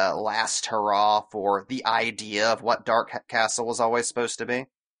big last hurrah for the idea of what Dark Castle was always supposed to be.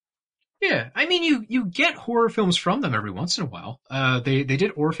 Yeah, I mean, you get horror films from them every once in a while. They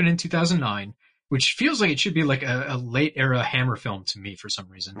did Orphan in 2009, which feels like it should be like a late era Hammer film to me for some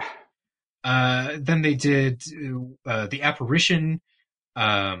reason. Then they did The Apparition. They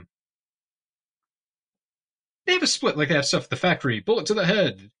have a split, like they have stuff, The Factory, Bullet to the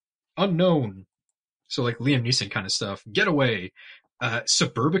Head, Unknown. So like Liam Neeson kind of stuff. Getaway.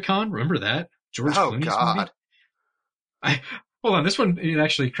 Suburbicon, remember that? George Clooney's movie? Hold on, this one, it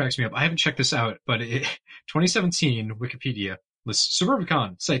actually cracks me up. I haven't checked this out, but 2017, Wikipedia lists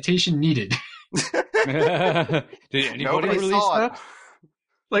Suburbicon, citation needed. Did anybody release that?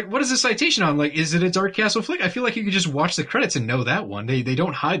 Like, what is the citation on? Like, is it a Dark Castle flick? I feel like you could just watch the credits and know that one. They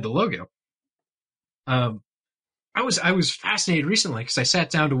don't hide the logo. I was fascinated recently because I sat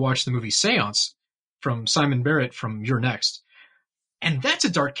down to watch the movie Seance from Simon Barrett from You're Next. And that's a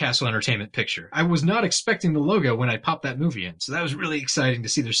Dark Castle Entertainment picture. I was not expecting the logo when I popped that movie in. So that was really exciting to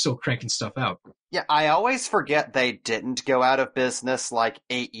see they're still cranking stuff out. Yeah, I always forget they didn't go out of business like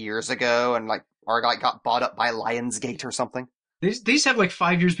 8 years ago and got bought up by Lionsgate or something. These have like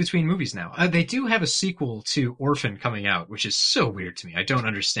 5 years between movies now. They do have a sequel to Orphan coming out, which is so weird to me. I don't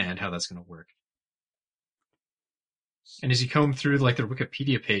understand how that's going to work. And as you comb through like their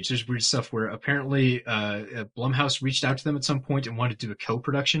Wikipedia page, there's weird stuff where apparently Blumhouse reached out to them at some point and wanted to do a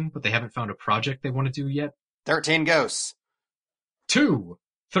co-production, but they haven't found a project they want to do yet. 13 Ghosts.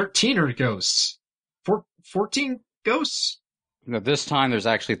 13 Ghosts. 14 Ghosts? No, this time there's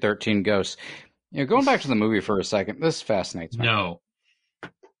actually 13 ghosts. Going back to the movie for a second, this fascinates me. No.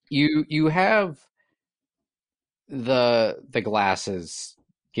 You have the glasses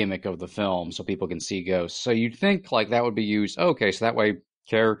gimmick of the film so people can see ghosts. So you'd think like that would be used. Okay, so that way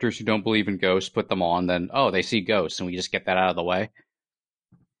characters who don't believe in ghosts put them on, then they see ghosts and we just get that out of the way.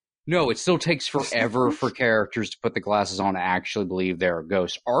 No, it still takes forever for characters to put the glasses on and actually believe there are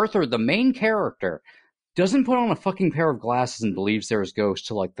ghosts. Arthur, the main character, doesn't put on a fucking pair of glasses and believes there's ghosts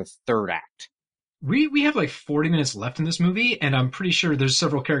till like the third act. We have like 40 minutes left in this movie, and I'm pretty sure there's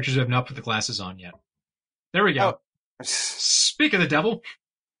several characters who have not put the glasses on yet. There we go. Oh. Speak of the devil.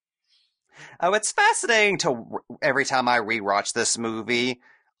 Oh, it's fascinating every time I rewatch this movie,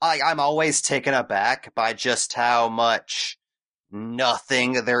 I'm always taken aback by just how much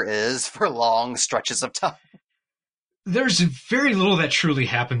nothing there is for long stretches of time. There's very little that truly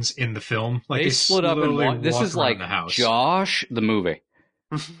happens in the film. Like they split up in one. This is like Josh, the movie.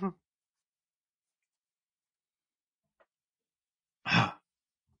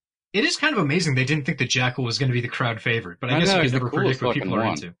 It is kind of amazing they didn't think the Jackal was going to be the crowd favorite, but I guess you can never predict what people are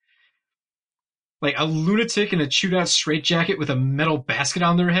into. Like a lunatic in a chewed-out straitjacket with a metal basket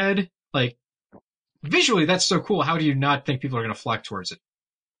on their head. Like, visually, that's so cool. How do you not think people are going to flock towards it?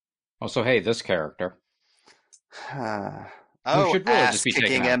 Also, hey, this character.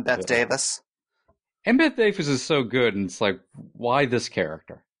 Ass-kicking Embeth Davis. Embeth Davis is so good, and it's like, why this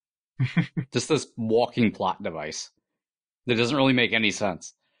character? Just this walking plot device that doesn't really make any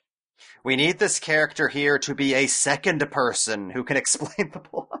sense. We need this character here to be a second person who can explain the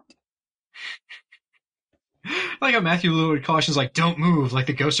plot. Like how Matthew Lillard cautions, like, don't move, like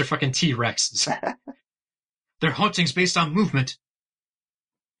the ghosts are fucking T-Rexes. Their hauntings based on movement.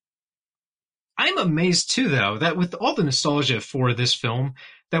 I'm amazed, too, though, that with all the nostalgia for this film,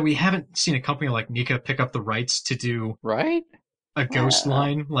 that we haven't seen a company like NECA pick up the rights to do a ghost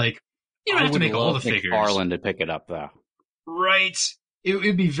line. Like, you don't have to make all the figures. McFarlane to pick it up, though. Right. It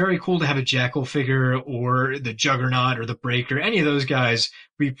would be very cool to have a Jackal figure or the Juggernaut or the Breaker. Any of those guys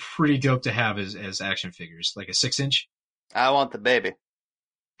would be pretty dope to have as action figures, like a 6-inch. I want the baby.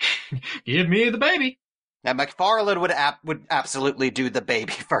 Give me the baby. Now, McFarlane would absolutely do the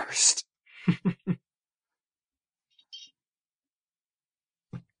baby first.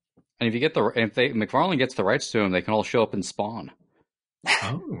 And if McFarlane gets the rights to him, they can all show up in Spawn.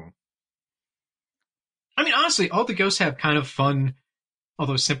 Oh. I mean, honestly, all the ghosts have kind of fun,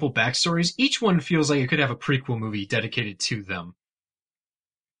 although simple backstories. Each one feels like it could have a prequel movie dedicated to them.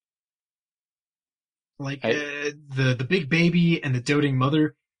 Like the big baby and the doting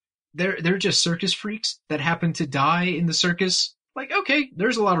mother, they're just circus freaks that happen to die in the circus. Like, okay,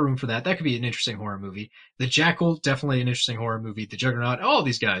 there's a lot of room for that. That could be an interesting horror movie. The Jackal, definitely an interesting horror movie. The Juggernaut, all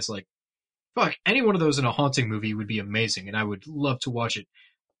these guys, like, fuck, any one of those in a haunting movie would be amazing, and I would love to watch it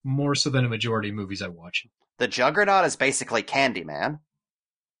more so than a majority of movies I watch. The Juggernaut is basically Candyman.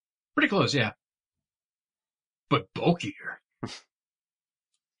 Pretty close, yeah. But bulkier.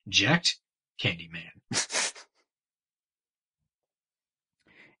 Jacked Candyman.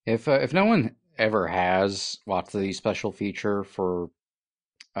 If no one ever has lots of these special feature for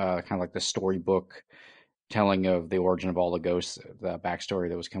kind of like the storybook telling of the origin of all the ghosts, the backstory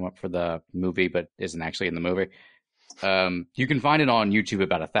that was come up for the movie but isn't actually in the movie. You can find it on YouTube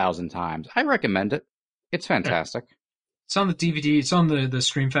about 1,000 times. I recommend it. It's fantastic. It's on the DVD. It's on the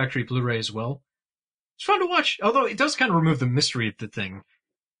Scream Factory Blu-ray as well. It's fun to watch, although it does kind of remove the mystery of the thing.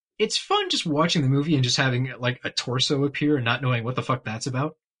 It's fun just watching the movie and just having like a torso appear and not knowing what the fuck that's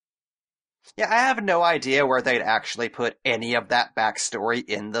about. Yeah, I have no idea where they'd actually put any of that backstory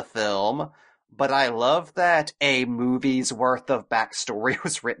in the film, but I love that a movie's worth of backstory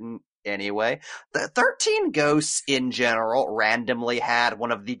was written anyway. The 13 Ghosts in general randomly had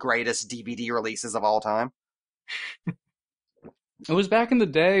one of the greatest DVD releases of all time. It was back in the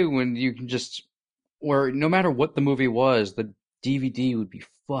day when you can just, where no matter what the movie was, the DVD would be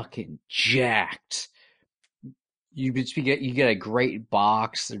fucking jacked. You get a great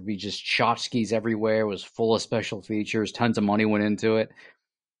box. There'd be just tchotchkes everywhere. It was full of special features. Tons of money went into it.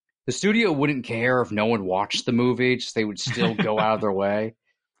 The studio wouldn't care if no one watched the movie. Just they would still go out of their way.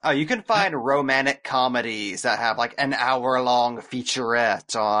 Oh, you can find romantic comedies that have like an hour-long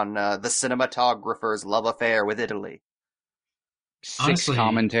featurette on the cinematographer's love affair with Italy. Honestly, 6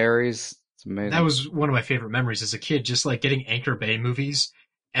 commentaries. It's amazing. That was one of my favorite memories as a kid, just like getting Anchor Bay movies,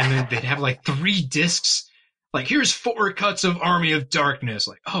 and then they'd have like 3 discs. Like, here's 4 cuts of Army of Darkness.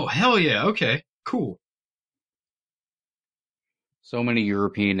 Like, oh, hell yeah, okay, cool. So many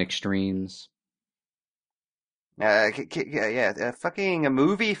European extremes. Fucking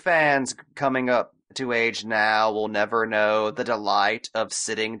movie fans coming up to age now will never know the delight of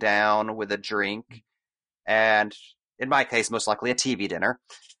sitting down with a drink and, in my case, most likely a TV dinner,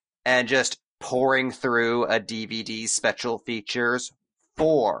 and just pouring through a DVD special features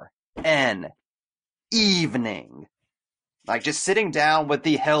for an evening. Like, just sitting down with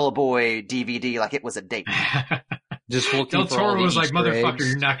the Hellboy DVD like it was a date. Just looking Del for Toro all the was like, Easter motherfucker, eggs.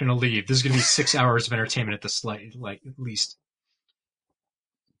 you're not going to leave. This is going to be 6 hours of entertainment at at least.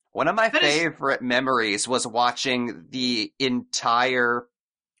 One of my favorite memories was watching the entire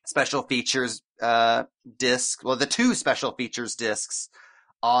special features disc, well, the 2 special features discs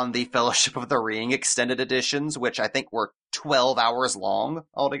on the Fellowship of the Ring extended editions, which I think were 12 hours long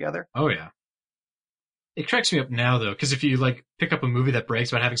altogether. Oh, yeah. It cracks me up now, though, because if you, like, pick up a movie that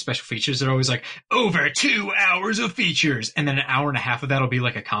brags about having special features, they're always like, over 2 hours of features, and then an hour and a half of that will be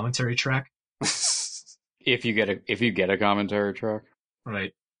like a commentary track. If you get a commentary track.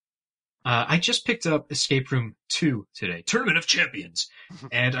 Right. I just picked up Escape Room 2 today, Tournament of Champions,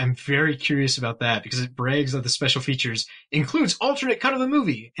 and I'm very curious about that because it brags that the special features includes alternate cut of the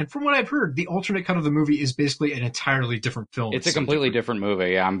movie, and from what I've heard, the alternate cut of the movie is basically an entirely different film. It's a completely different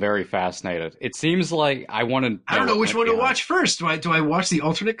movie. Yeah, I'm very fascinated. It seems like I want to. I don't know which one to watch first. Do I watch the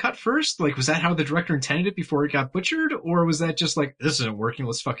alternate cut first? Like, was that how the director intended it before it got butchered, or was that just like, this isn't working,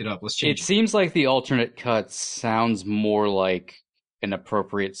 let's fuck it up, let's change it? It seems like the alternate cut sounds more like an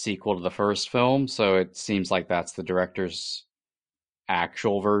appropriate sequel to the first film, so it seems like that's the director's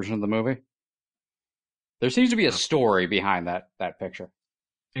actual version of the movie. There seems to be a story behind that picture.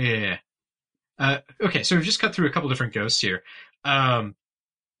 Yeah. Okay, so we've just cut through a couple different ghosts here.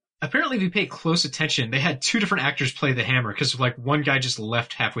 Apparently, if you pay close attention, they had 2 different actors play the Hammer, because like one guy just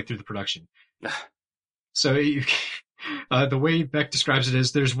left halfway through the production. So the way Beck describes it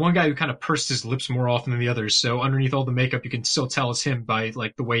is there's one guy who kind of pursed his lips more often than the others, so underneath all the makeup you can still tell it's him by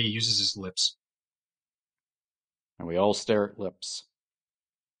like the way he uses his lips. And we all stare at lips.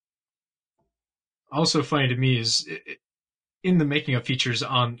 Also funny to me is in the making of features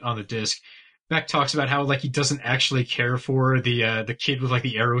on the disc, Beck talks about how like he doesn't actually care for the kid with like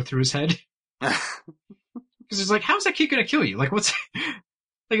the arrow through his head. Because it's like, how's that kid gonna kill you? Like, what's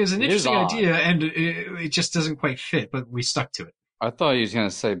like, it was an interesting idea, and it just doesn't quite fit, but we stuck to it. I thought he was going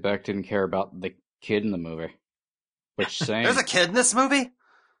to say Beck didn't care about the kid in the movie. Which same. There's a kid in this movie?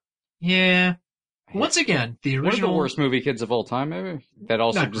 Yeah. Once again, the original... One of the worst movie kids of all time, maybe? That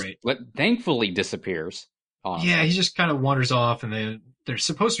also Not just great. Thankfully disappears. Honestly. Yeah, he just kind of wanders off, and they're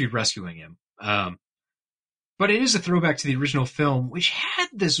supposed to be rescuing him. But it is a throwback to the original film, which had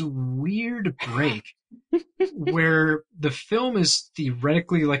this weird break where the film is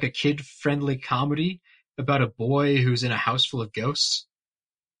theoretically like a kid-friendly comedy about a boy who's in a house full of ghosts.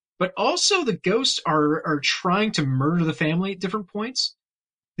 But also the ghosts are trying to murder the family at different points.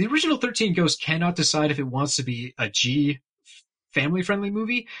 The original 13 Ghosts cannot decide if it wants to be a G family-friendly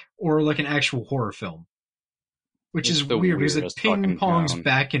movie or like an actual horror film. Which is weird because it ping-pongs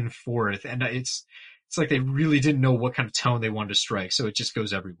back and forth, and it's like they really didn't know what kind of tone they wanted to strike, so it just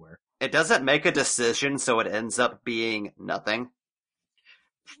goes everywhere. It doesn't make a decision, so it ends up being nothing.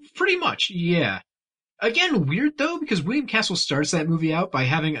 Pretty much, yeah. Again, weird though, because William Castle starts that movie out by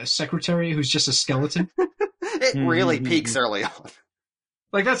having a secretary who's just a skeleton. It really peaks early on.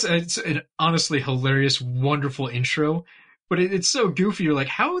 Like, it's an honestly hilarious, wonderful intro, but it's so goofy. You're like,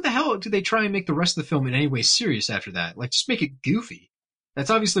 how the hell do they try and make the rest of the film in any way serious after that? Like, just make it goofy. That's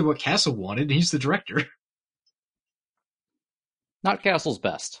obviously what Castle wanted, and he's the director. Not Castle's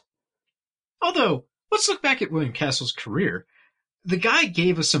best. Although, let's look back at William Castle's career. The guy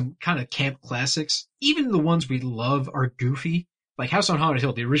gave us some kind of camp classics. Even the ones we love are goofy. Like House on Haunted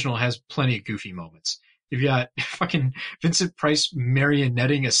Hill, the original has plenty of goofy moments. You've got fucking Vincent Price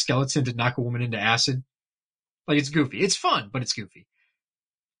marionetting a skeleton to knock a woman into acid. Like, it's goofy. It's fun, but it's goofy.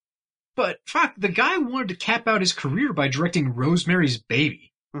 But, fuck, the guy wanted to cap out his career by directing Rosemary's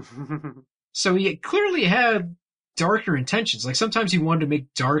Baby. So he clearly had darker intentions. Like, sometimes he wanted to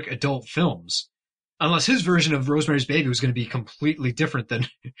make dark adult films. Unless his version of Rosemary's Baby was going to be completely different than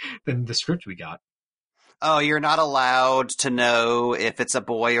the script we got. Oh, you're not allowed to know if it's a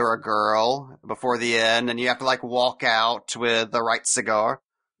boy or a girl before the end, and you have to, like, walk out with the right cigar.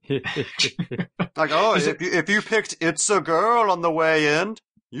 Like, oh, if you picked It's a Girl on the way in,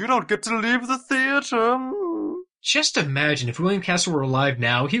 you don't get to leave the theater. Just imagine if William Castle were alive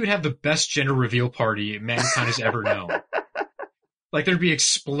now, he would have the best gender reveal party mankind has ever known. Like, there'd be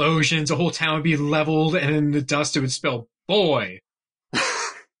explosions, the whole town would be leveled, and in the dust it would spell boy.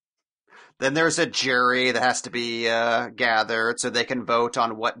 Then there's a jury that has to be gathered so they can vote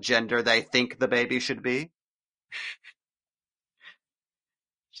on what gender they think the baby should be.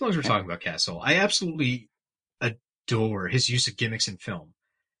 As long as we're talking about Castle, I absolutely adore his use of gimmicks in film.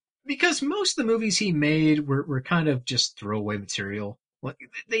 Because most of the movies he made were kind of just throwaway material. Like,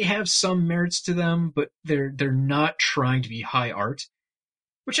 they have some merits to them, but they're not trying to be high art,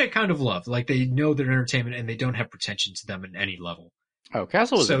 which I kind of love. Like, they know they're entertainment and they don't have pretension to them at any level. Oh,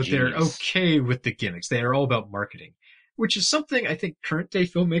 Castle was so a genius. They're okay with the gimmicks. They are all about marketing, which is something I think current day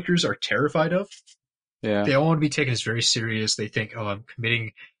filmmakers are terrified of. Yeah, they all want to be taken as very serious. They think, oh, I'm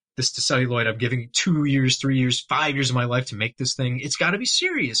committing this to celluloid. I'm giving 2 years, 3 years, 5 years of my life to make this thing. It's got to be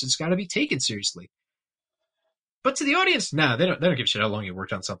serious. It's got to be taken seriously. But to the audience, nah, they don't give a shit how long you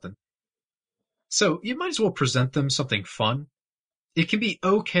worked on something. So you might as well present them something fun. It can be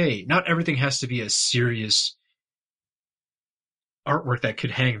okay. Not everything has to be a serious artwork that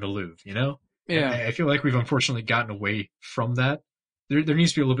could hang in the Louvre, you know? Yeah. And I feel like we've unfortunately gotten away from that. There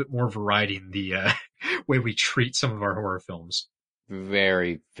needs to be a little bit more variety in the way we treat some of our horror films.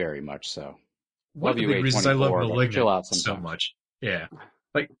 Very, very much so. One of the big reasons I love Malignant so much. Yeah.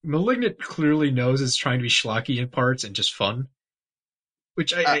 Like, Malignant clearly knows it's trying to be schlocky in parts and just fun.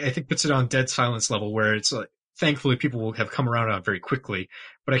 Which I think puts it on Dead Silence level, where it's like, thankfully people will have come around on it very quickly,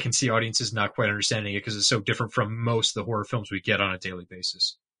 but I can see audiences not quite understanding it because it's so different from most of the horror films we get on a daily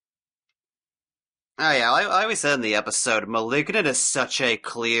basis. Oh yeah, I always said in the episode, Malignant is such a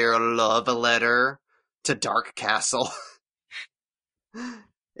clear love letter to Dark Castle.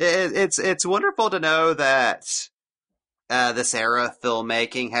 It's wonderful to know that this era of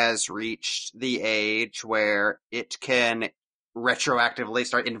filmmaking has reached the age where it can retroactively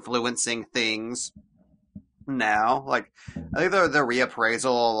start influencing things now. Like, I think the reappraisal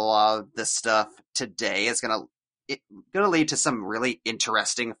of a lot of this stuff today is gonna lead to some really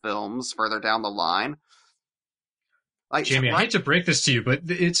interesting films further down the line. Like, Jamie, I hate to break this to you, but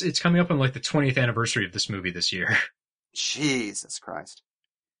it's coming up on like the 20th anniversary of this movie this year. Jesus Christ.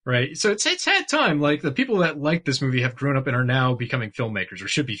 Right. So it's had time. Like, the people that like this movie have grown up and are now becoming filmmakers, or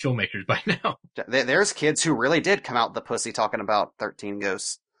should be filmmakers by now. There's kids who really did come out the pussy talking about 13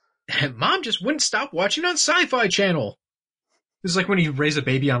 Ghosts. And Mom just wouldn't stop watching on Sci-Fi Channel. This is like when you raise a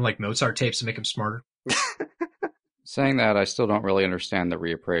baby on like Mozart tapes to make him smarter. Saying that, I still don't really understand the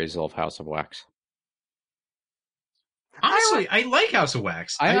reappraisal of House of Wax. Honestly, I like House of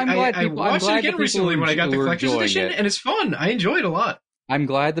Wax. I'm glad I watched it again recently when I got the collector's edition, and it's fun. I enjoy it a lot. I'm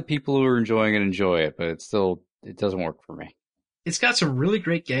glad the people who are enjoying it enjoy it, but it doesn't work for me. It's got some really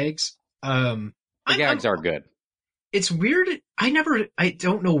great gags. The gags are good. It's weird. I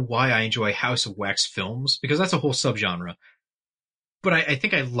don't know why I enjoy House of Wax films, because that's a whole subgenre. But I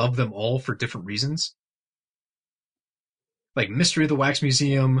think I love them all for different reasons. Like Mystery of the Wax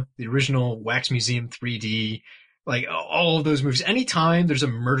Museum, the original Wax Museum 3D, like all of those movies. Anytime there's a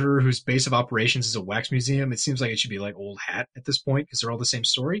murderer whose base of operations is a wax museum, it seems like it should be like Old Hat at this point because they're all the same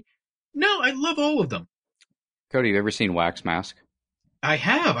story. No, I love all of them. Cody, have you ever seen Wax Mask? I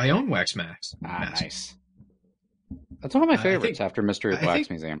have. I own Wax Mask. Nice. That's one of my favorites after Mystery of the Wax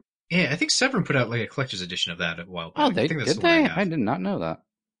Museum. Yeah, I think Severin put out like a collector's edition of that a while back. Oh, did they? I did not know that.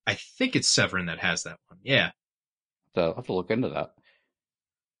 I think it's Severin that has that one. Yeah. I'll have to look into that.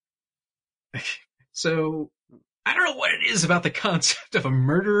 So I don't know what it is about the concept of a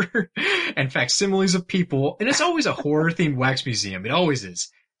murder and facsimiles of people, and it's always a horror-themed wax museum. It always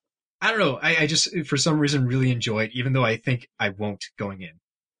is. I don't know. I just, for some reason, really enjoy it, even though I think I won't going in.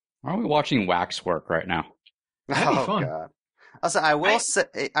 Are we watching waxwork right now? That'd be fun. God. Also, I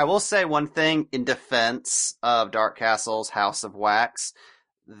will say one thing in defense of Dark Castle's House of Wax.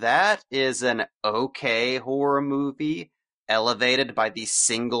 That is an okay horror movie, elevated by the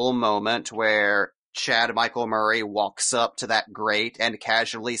single moment where Chad Michael Murray walks up to that grate and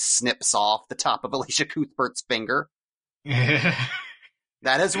casually snips off the top of Alicia Cuthbert's finger.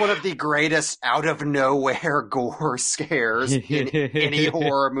 That is one of the greatest out-of-nowhere gore scares in any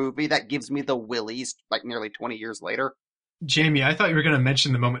horror movie. That gives me the willies, like, nearly 20 years later. Jamie, I thought you were going to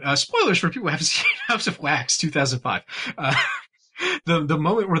mention the moment. Spoilers for people who haven't seen House of Wax, 2005. The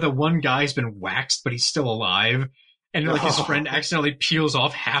moment where the one guy's been waxed, but he's still alive, and like his friend accidentally peels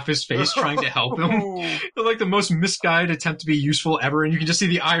off half his face trying to help him. Like the most misguided attempt to be useful ever, and you can just see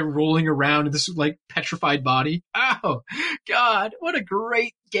the eye rolling around in this like petrified body. Oh, God, what a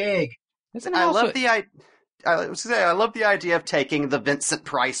great gag! I love the idea of taking the Vincent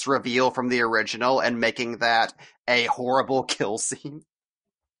Price reveal from the original and making that a horrible kill scene.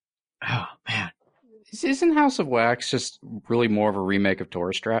 Oh, man. Isn't House of Wax just really more of a remake of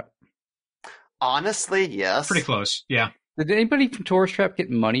Tourist Trap? Honestly, yes. Pretty close, yeah. Did anybody from Tourist Trap get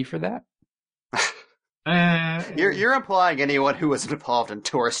money for that? You're implying anyone who was involved in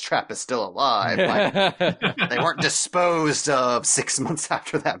Tourist Trap is still alive. Like, they weren't disposed of 6 months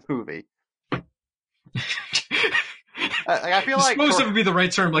after that movie. I feel like disposed of would be the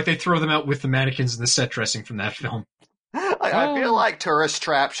right term. Like they throw them out with the mannequins and the set dressing from that film. I feel like Tourist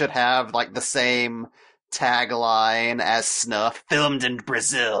Trap should have like the same tagline as Snuff, filmed in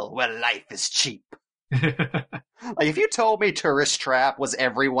Brazil, where life is cheap. Like if you told me Tourist Trap was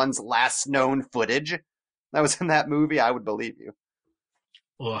everyone's last known footage that was in that movie, I would believe you.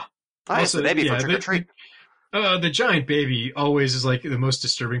 Well, also, maybe for Trick or Treat. The giant baby always is like the most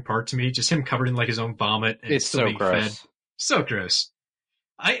disturbing part to me. Just him covered in like his own vomit. And it's so gross. Fed. So gross.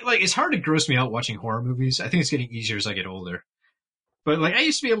 It's hard to gross me out watching horror movies. I think it's getting easier as I get older. But like I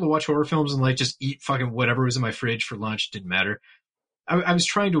used to be able to watch horror films and like just eat fucking whatever was in my fridge for lunch. It didn't matter. I was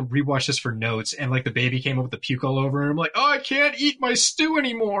trying to rewatch this for notes, and like the baby came up with the puke all over, and I'm like, oh, I can't eat my stew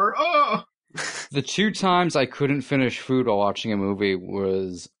anymore. Oh. The 2 times I couldn't finish food while watching a movie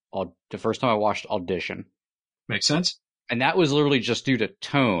was the first time I watched Audition. Makes sense. And that was literally just due to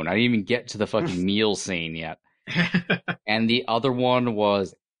tone. I didn't even get to the fucking meal scene yet. And the other one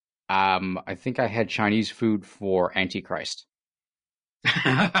was, I think I had Chinese food for Antichrist.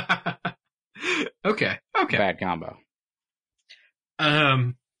 Okay. Bad combo.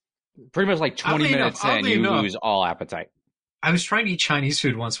 Pretty much like 20 minutes in, you lose all appetite. I was trying to eat Chinese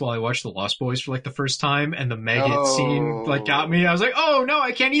food once while I watched The Lost Boys for like the first time, and the maggot scene like got me. I was like, oh no,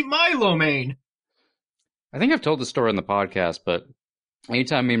 I can't eat my lo mein. I think I've told the story on the podcast, but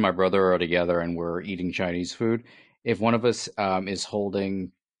anytime me and my brother are together and we're eating Chinese food, if one of us is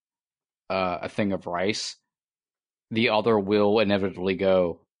holding a thing of rice, the other will inevitably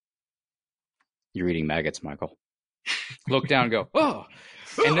go, "You're eating maggots, Michael." Look down and go, "Oh,"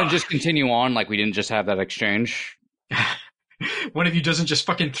 and then just continue on like we didn't just have that exchange. One of you doesn't just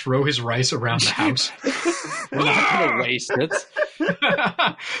fucking throw his rice around the house. We're not going to waste it.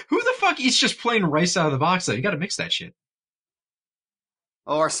 Who the fuck eats just plain rice out of the box, though? You got to mix that shit.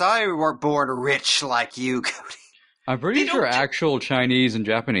 Or sorry we weren't born rich like you, Cody. I'm pretty sure actual Chinese and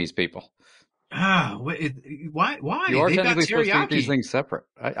Japanese people. Why? Why? You are technically supposed to eat these things separate.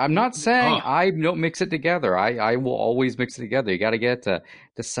 I'm not saying I don't mix it together. I will always mix it together. You got to get to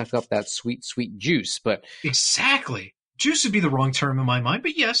suck up that sweet, sweet juice. But exactly. Juice would be the wrong term in my mind,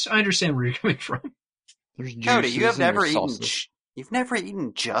 but yes, I understand where you're coming from. Cody, you've never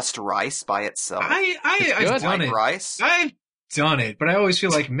eaten just rice by itself. I've done it. Rice? I've done it, but I always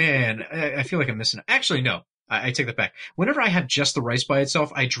feel like, man, I feel like I'm missing it. Actually, no. I take that back. Whenever I have just the rice by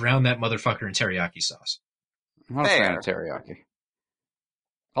itself, I drown that motherfucker in teriyaki sauce. I'm not a fan of teriyaki.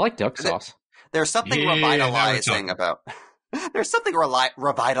 I like duck sauce. There's something revitalizing about. There's something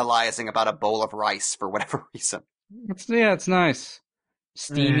revitalizing about a bowl of rice for whatever reason. It's nice.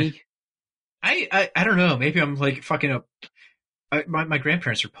 Steamy. I don't know. Maybe I'm like fucking up. My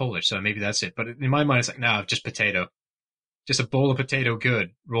grandparents are Polish, so maybe that's it. But in my mind, it's like, no, just potato. Just a bowl of potato,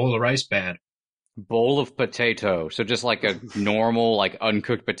 good. Roll of rice, bad. Bowl of potato. So just like a normal, like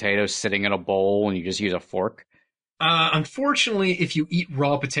uncooked potato sitting in a bowl, and you just use a fork? Unfortunately, if you eat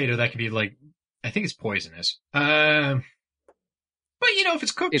raw potato, that can be like, I think it's poisonous. But you know, if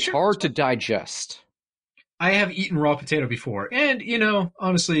it's cooked, it's hard to digest. I have eaten raw potato before, and,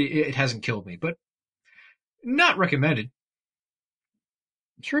 honestly, it hasn't killed me, but not recommended.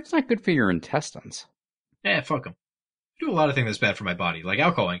 I'm sure it's not good for your intestines. Fuck them. I do a lot of things that's bad for my body. Like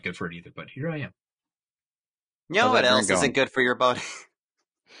alcohol ain't good for it either, but here I am. You know what else isn't good for your body?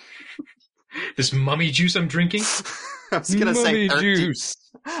 This mummy juice I'm drinking? I was going to say 13. Juice.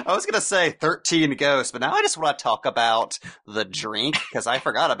 I was going to say 13 Ghosts, but now I just want to talk about the drink, because I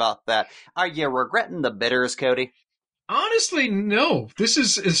forgot about that. Are you regretting the bitters, Cody? Honestly, no. This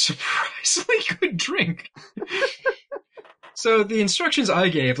is a surprisingly good drink. So the instructions I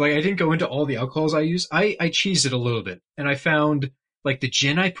gave, like, I didn't go into all the alcohols I use. I cheesed it a little bit, and I found, like, the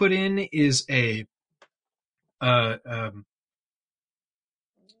gin I put in is a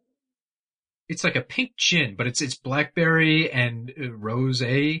it's like a pink gin, but it's blackberry and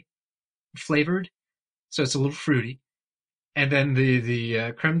rosé flavored, so it's a little fruity. And then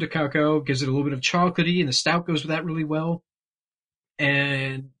the creme de cacao gives it a little bit of chocolatey, and the stout goes with that really well.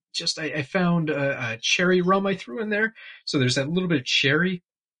 And just I found a cherry rum I threw in there, so there's that little bit of cherry.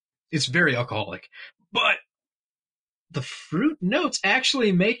 It's very alcoholic, but the fruit notes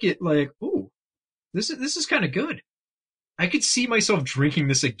actually make it like, ooh, this is kind of good. I could see myself drinking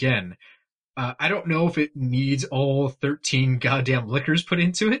this again. I don't know if it needs all 13 goddamn liquors put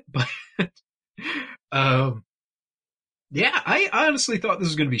into it, but yeah, I honestly thought this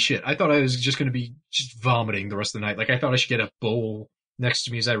was going to be shit. I thought I was just going to be just vomiting the rest of the night. Like, I thought I should get a bowl next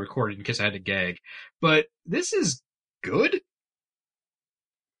to me as I recorded in case I had to gag. But this is good.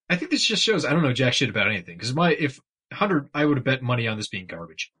 I think this just shows I don't know jack shit about anything. Because if 100, I would have bet money on this being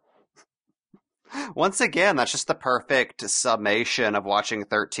garbage. Once again, that's just the perfect summation of watching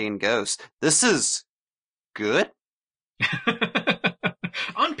 13 Ghosts. This is good.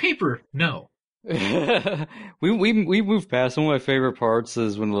 On paper, no. we moved past. One of my favorite parts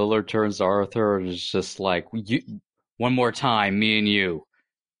is when Lillard turns to Arthur and it's just like, one more time, me and you.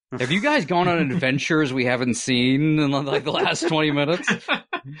 Have you guys gone on adventures we haven't seen in like the last 20 minutes?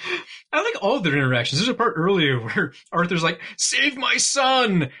 I like all of their interactions. There's a part earlier where Arthur's like, save my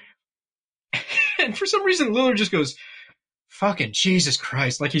son! And for some reason, Lillard just goes, fucking Jesus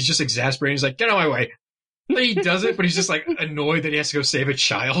Christ. Like, he's just exasperated. He's like, get out of my way. And he does it, but he's just like annoyed that he has to go save a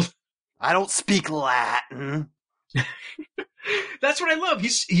child. I don't speak Latin. That's what I love.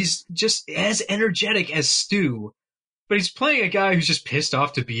 He's just as energetic as Stu, but he's playing a guy who's just pissed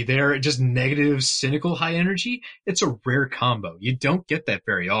off to be there, just negative, cynical, high energy. It's a rare combo. You don't get that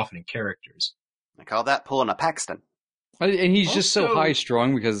very often in characters. I call that pulling a Paxton. And he's just so high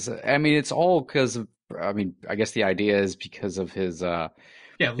strung because, I mean, it's all because of, I mean, I guess the idea is because of his,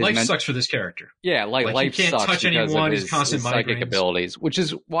 life sucks for this character. Yeah, like life he can't sucks touch because anyone, of his constant psychic migraines. abilities, which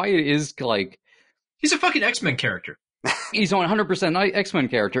is why it is like... He's a fucking X-Men character. He's a 100% X-Men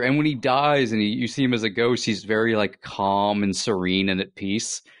character, and when he dies and you see him as a ghost, he's very like calm and serene and at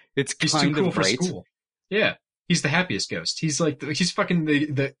peace. He's too cool for school. Yeah, he's the happiest ghost. He's like he's fucking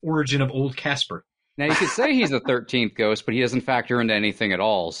the origin of old Casper. Now you could say he's the 13th ghost, but he doesn't factor into anything at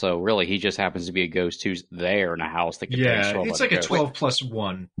all. So really, he just happens to be a ghost who's there in a house that contains 12 it's like a 12 plus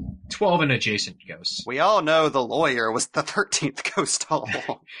 1, 12 and adjacent ghosts. We all know the lawyer was the 13th ghost all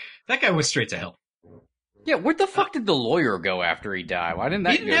along. That guy went straight to hell. Yeah, where the fuck did the lawyer go after he died? Why didn't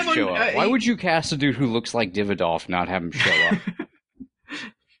that ghost show up? Why would you cast a dude who looks like Davidoff, not have him show up?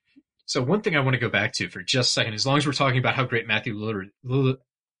 So one thing I want to go back to for just a second, as long as we're talking about how great Matthew Lillard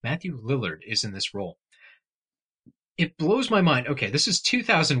is in this role. It blows my mind. Okay, this is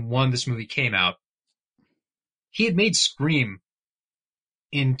 2001. This movie came out. He had made Scream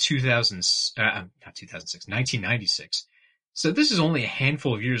in 1996. So this is only a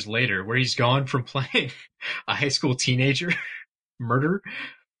handful of years later where he's gone from playing a high school teenager murderer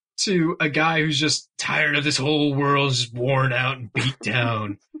to a guy who's just tired of this whole world, just worn out and beat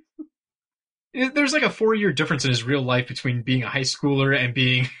down. There's like a 4-year difference in his real life between being a high schooler and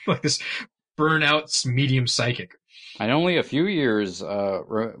being like this burnout medium psychic. And only a few years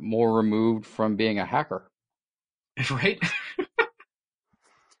more removed from being a hacker. Right?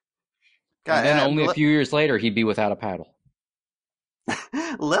 And then only a few years later, he'd be without a paddle.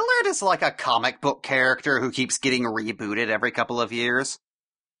 Lillard is like a comic book character who keeps getting rebooted every couple of years.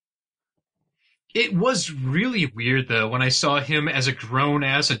 It was really weird, though, when I saw him as a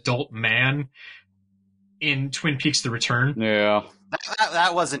grown-ass adult man in Twin Peaks: The Return. Yeah.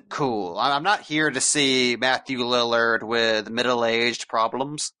 That wasn't cool. I'm not here to see Matthew Lillard with middle-aged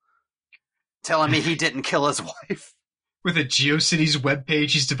problems telling me he didn't kill his wife. With a GeoCities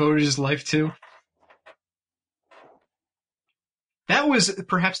webpage he's devoted his life to. That was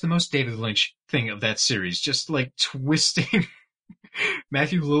perhaps the most David Lynch thing of that series, just like twisting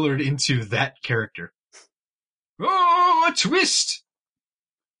Matthew Lillard into that character. Oh, a twist!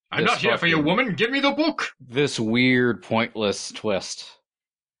 I'm not here for you, woman. Give me the book. This weird, pointless twist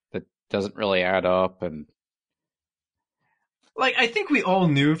that doesn't really add up, and like I think we all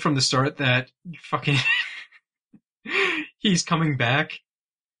knew from the start that fucking he's coming back,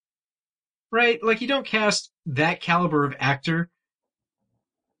 right? Like you don't cast that caliber of actor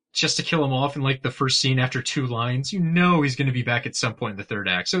just to kill him off in like the first scene after 2 lines. You know he's going to be back at some point in the third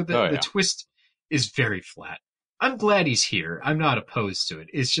act. So the twist is very flat. I'm glad he's here. I'm not opposed to it.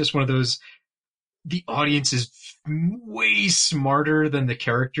 It's just one of those, the audience is way smarter than the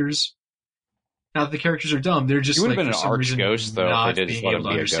characters. Now that the characters are dumb, they're just like, for some reason, ghost, though, not if they being able to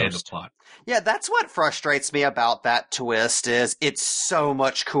understand the plot. Yeah, that's what frustrates me about that twist is it's so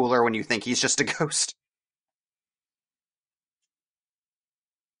much cooler when you think he's just a ghost.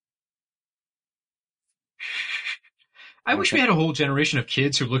 I wish we had a whole generation of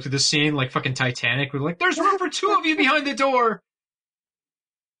kids who looked at this scene like fucking Titanic. We're like, there's room for 2 of you behind the door.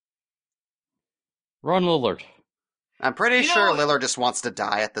 Ron Lillard. I'm pretty sure Lillard just wants to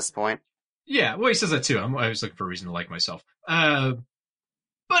die at this point. Yeah, well, he says that too. I was looking for a reason to like myself.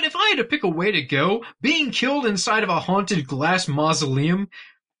 But if I had to pick a way to go, being killed inside of a haunted glass mausoleum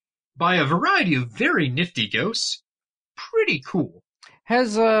by a variety of very nifty ghosts, pretty cool.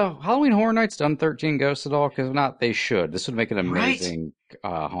 Has Halloween Horror Nights done 13 Ghosts at all? Because if not, they should. This would make an amazing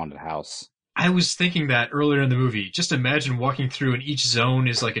haunted house. I was thinking that earlier in the movie. Just imagine walking through and each zone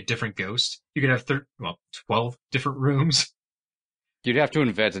is like a different ghost. You could have 12 different rooms. You'd have to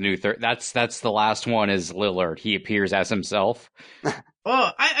invent a new That's the last one is Lillard. He appears as himself.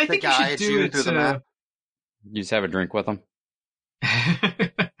 Well, I think you should do it. You just have a drink with him.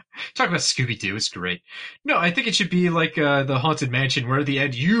 Talk about Scooby-Doo, it's great. No, I think it should be like the Haunted Mansion, where at the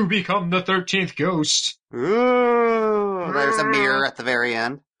end, you become the 13th ghost. Ooh, there's a mirror at the very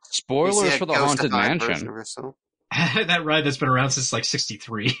end. Spoilers for the Haunted Mansion. That ride that's been around since like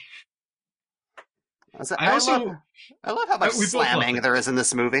 63. I love how much slamming there is in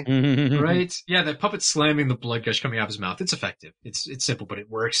this movie. Right? Yeah, that puppet slamming the blood gush coming out of his mouth. It's effective. It's simple, but it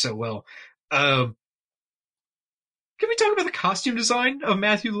works so well. Can we talk about the costume design of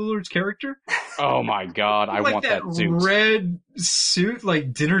Matthew Lillard's character? Oh my god, I want that suit. Red suit,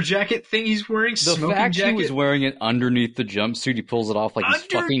 like dinner jacket thing he's wearing, the fact he was wearing it underneath the jumpsuit, he pulls it off like he's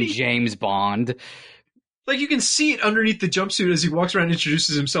fucking James Bond. Like, you can see it underneath the jumpsuit as he walks around and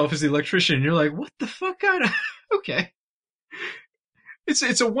introduces himself as the electrician, and you're like, what the fuck? Okay.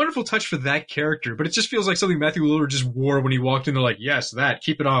 It's a wonderful touch for that character, but it just feels like something Matthew Lillard just wore when he walked in. They're like, yes,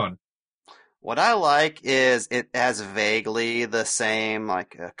 keep it on. What I like is it has vaguely the same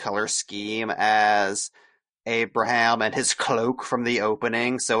color scheme as Abraham and his cloak from the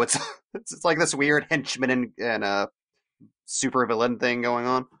opening. So it's like this weird henchman and a super villain thing going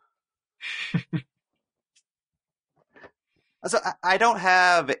on. So I don't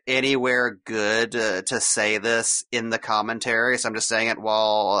have anywhere good to say this in the commentary, so I'm just saying it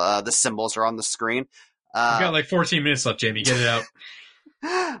while the symbols are on the screen. You've got like 14 minutes left, Jamie. Get it out.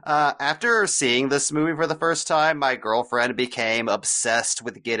 After seeing this movie for the first time, my girlfriend became obsessed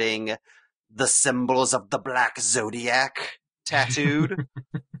with getting the symbols of the Black Zodiac tattooed,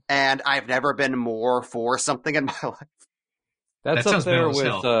 and I've never been more for something in my life. That's up there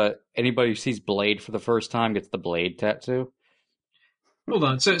with anybody who sees Blade for the first time gets the Blade tattoo. Hold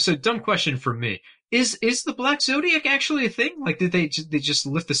on. So dumb question for me. Is the Black Zodiac actually a thing? Like, did they just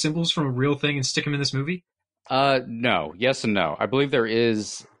lift the symbols from a real thing and stick them in this movie? No. Yes and no. I believe there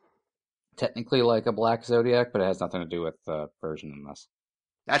is technically like a Black Zodiac, but it has nothing to do with the version in this.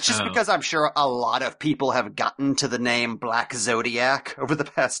 That's just because I'm sure a lot of people have gotten to the name Black Zodiac over the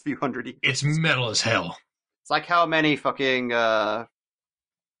past few hundred years. It's metal as hell. It's like how many fucking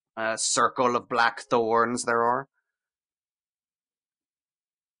circle of black thorns there are.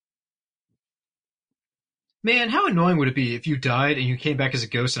 Man, how annoying would it be if you died and you came back as a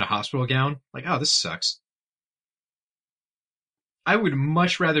ghost in a hospital gown? Like, oh, this sucks. I would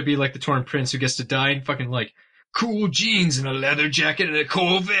much rather be like the Torn Prince who gets to die in fucking, like, cool jeans and a leather jacket and a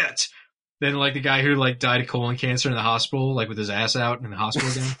Corvette than, like, the guy who, like, died of colon cancer in the hospital, like, with his ass out in the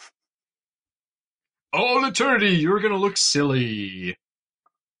hospital gown. All eternity, you're gonna look silly.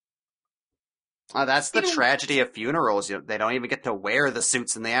 That's the tragedy of funerals. They don't even get to wear the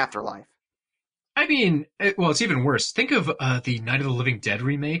suits in the afterlife. I mean, well, it's even worse. Think of the Night of the Living Dead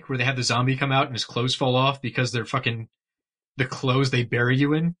remake, where they have the zombie come out and his clothes fall off because they're fucking the clothes they bury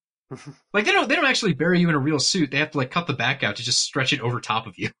you in. Like, they don't actually bury you in a real suit. They have to, like, cut the back out to just stretch it over top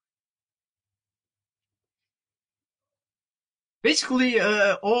of you. Basically,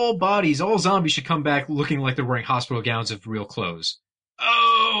 all zombies should come back looking like they're wearing hospital gowns of real clothes.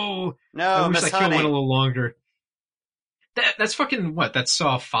 Oh! No, I wish Miss that kill Honey. went a little longer. That's fucking what? That's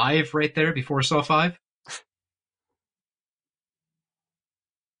Saw 5 right there before Saw 5?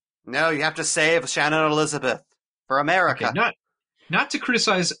 No, you have to save Shannon Elizabeth for America. Okay, not to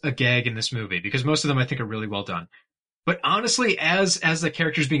criticize a gag in this movie, because most of them I think are really well done. But honestly, as the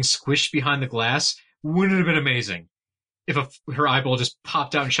character's being squished behind the glass, wouldn't it have been amazing if her eyeball just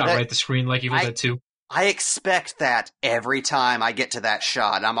popped out and shot right at the screen like Evil Dead 2? I expect that every time I get to that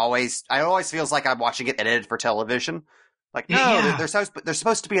shot. It always feels like I'm watching it edited for television. Like, no, yeah. there's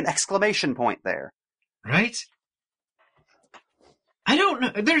supposed to be an exclamation point there. Right? I don't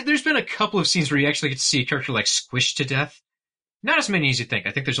know. There's been a couple of scenes where you actually get to see a character, like, squished to death. Not as many as you think.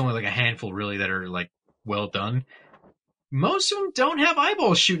 I think there's only, like, a handful, really, that are, like, well done. Most of them don't have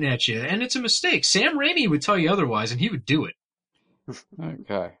eyeballs shooting at you, and it's a mistake. Sam Raimi would tell you otherwise, and he would do it.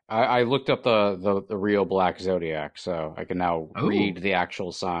 Okay. I looked up the real Black Zodiac, so I can now read the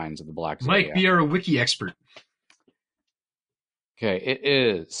actual signs of the Black Zodiac. Mike, be our wiki expert. Okay, it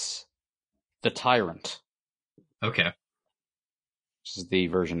is the Tyrant. Okay. Which is the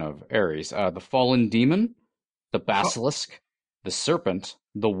version of Ares. The Fallen Demon, the Basilisk, the Serpent,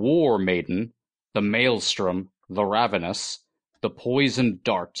 the War Maiden, the Maelstrom, the Ravenous, the Poisoned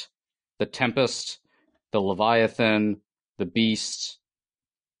Dart, the Tempest, the Leviathan, the Beast,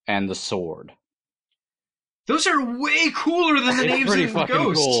 and the Sword. Those are way cooler than the names pretty of the fucking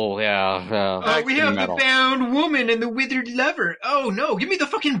ghosts. Cool, yeah. We have the Bound Woman and the Withered Lover. Oh no, give me the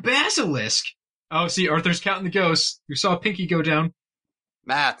fucking Basilisk. Oh, see, Arthur's counting the ghosts. You saw Pinky go down.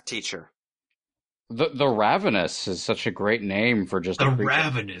 Math teacher. The Ravenous is such a great name for just the a creature.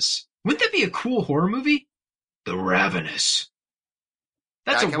 Ravenous. Wouldn't that be a cool horror movie? The Ravenous.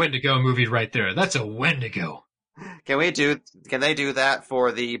 That's a Wendigo movie right there. That's a Wendigo. Can they do that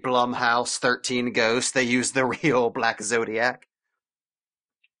for the Blumhouse 13 Ghosts? They use the real Black Zodiac.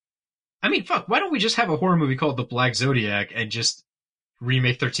 I mean, fuck, why don't we just have a horror movie called The Black Zodiac and just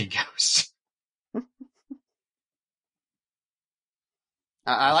remake 13 Ghosts?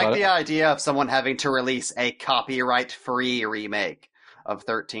 I like the idea of someone having to release a copyright-free remake of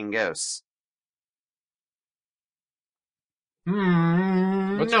 13 Ghosts.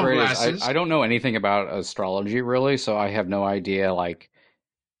 What's no great glasses. is I don't know anything about astrology, really, so I have no idea, like,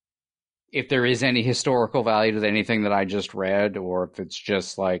 if there is any historical value to anything that I just read, or if it's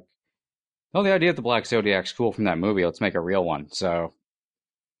just like, oh, the idea of the Black Zodiac's cool from that movie, let's make a real one. So,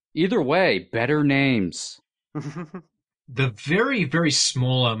 either way, better names. The very, very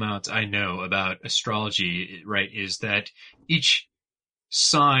small amount I know about astrology, right, is that each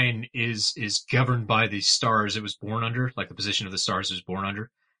sign is governed by the stars it was born under, like the position of the stars it was born under.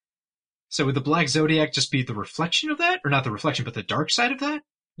 So would the Black Zodiac just be the reflection of that? Or not the reflection, but the dark side of that?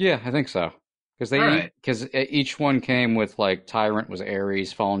 Yeah, I think so. Because each one came with, like, Tyrant was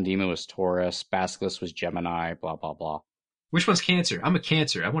Aries, Fallen Demon was Taurus, Basilisk was Gemini, blah, blah, blah. Which one's Cancer? I'm a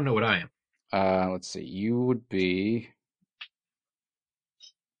Cancer. I want to know what I am. Let's see. You'd be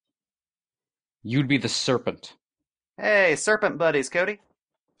the Serpent. Hey, Serpent buddies, Cody.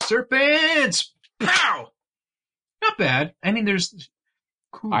 Serpents! Pow! Not bad. I mean, there's...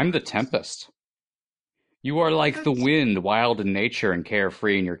 Cool. I'm the Tempest. You are like the wind, wild in nature and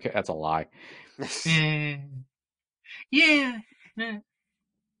carefree in your... That's a lie. Yeah.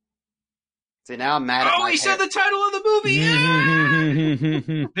 See, now I'm mad at he said the title of the movie!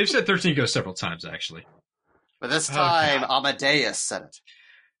 Yeah! They've said 13 Ghosts several times, actually. But this time, Amadeus said it.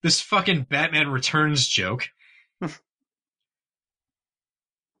 This fucking Batman Returns joke.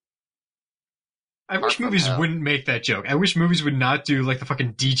 I wish movies wouldn't make that joke. I wish movies would not do, like, the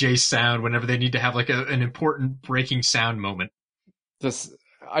fucking DJ sound whenever they need to have, like, an important breaking sound moment.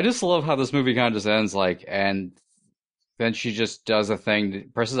 I just love how this movie kind of just ends, like, and then she just does a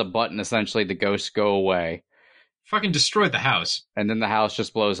thing, presses a button, essentially, the ghosts go away. Fucking destroyed the house. And then the house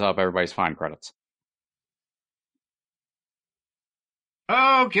just blows up, everybody's fine, credits.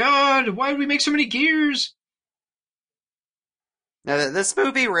 Oh, God, why did we make so many gears? Now, this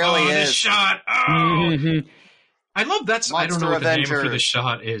movie really is... this shot! Oh! I love that. I don't know what the name for the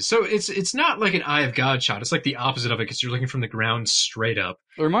shot is. So it's not like an Eye of God shot. It's like the opposite of it because you're looking from the ground straight up.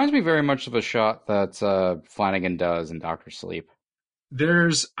 It reminds me very much of a shot that Flanagan does in Dr. Sleep.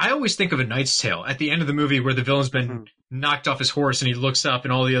 I always think of A Knight's Tale at the end of the movie where the villain's been knocked off his horse and he looks up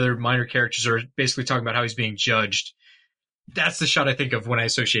and all the other minor characters are basically talking about how he's being judged. That's the shot I think of when I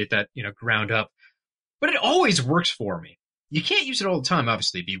associate that, ground up. But it always works for me. You can't use it all the time,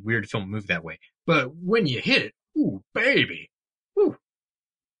 obviously. It'd be weird to film a movie that way. But when you hit it, ooh, baby. Ooh.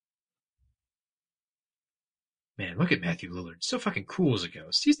 Man, look at Matthew Lillard. So fucking cool as a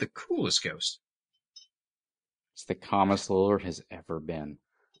ghost. He's the coolest ghost. It's the calmest Lillard has ever been.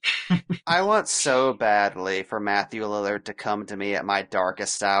 I want so badly for Matthew Lillard to come to me at my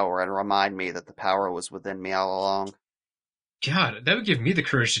darkest hour and remind me that the power was within me all along. God, that would give me the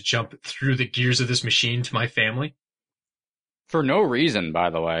courage to jump through the gears of this machine to my family. For no reason, by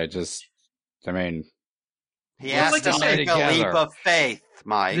the way. He has to make a leap of faith,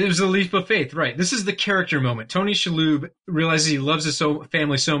 Mike. It was a leap of faith, right. This is the character moment. Tony Shalhoub realizes he loves his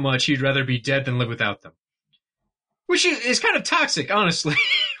family so much he'd rather be dead than live without them. Which is kind of toxic, honestly.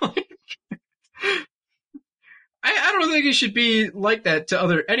 I don't think it should be like that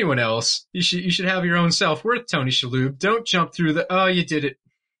to anyone else. You should have your own self-worth, Tony Shalhoub. Don't jump through you did it.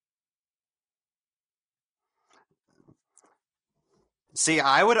 See,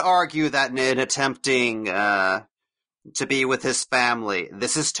 I would argue that in attempting to be with his family,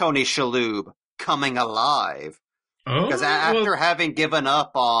 this is Tony Shalhoub coming alive. Because after having given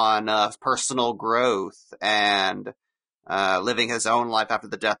up on personal growth and living his own life after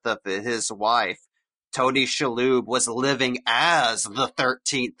the death of his wife, Tony Shalhoub was living as the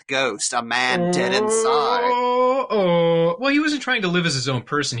 13th ghost, a man dead inside. Well, he wasn't trying to live as his own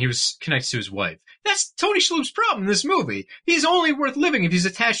person. He was connected to his wife. That's Tony Shalhoub's problem in this movie. He's only worth living if he's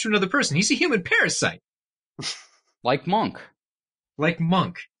attached to another person. He's a human parasite. Like Monk. Like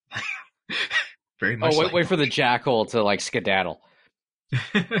Monk. Very much. Wait for the jackal to skedaddle.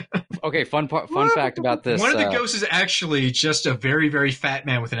 Okay, fun fact about this. One of the ghosts is actually just a very, very fat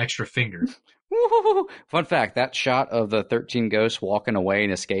man with an extra finger. Fun fact, that shot of the 13 ghosts walking away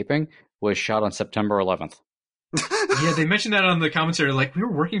and escaping was shot on September 11th. Yeah, they mentioned that on the commentary. We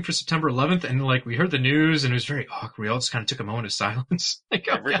were working for September 11th, and we heard the news, and it was very awkward. We all just kind of took a moment of silence.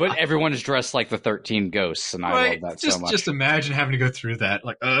 But everyone is dressed like the 13 ghosts, and I love that so much. Just imagine having to go through that.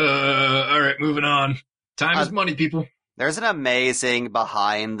 All right, moving on. Time is money, people. There's an amazing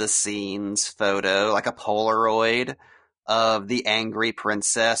behind-the-scenes photo, like a Polaroid, of the angry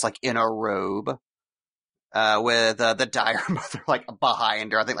princess, in a robe, with the dire mother,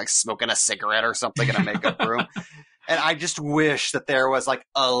 behind her, I think, smoking a cigarette or something in a makeup room. And I just wish that there was,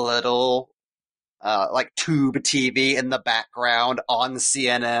 a little, tube TV in the background on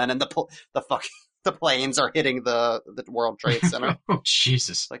CNN, and the planes are hitting the World Trade Center. Oh,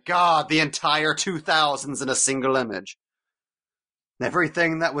 Jesus. God, the entire 2000s in a single image.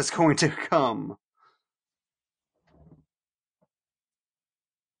 Everything that was going to come.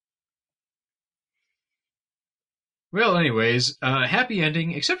 Well, anyways, happy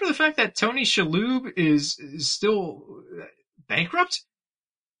ending, except for the fact that Tony Shalhoub is still bankrupt.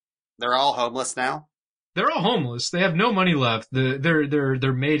 They're all homeless now. They're all homeless. They have no money left.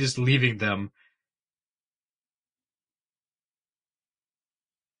 Their maid is leaving them.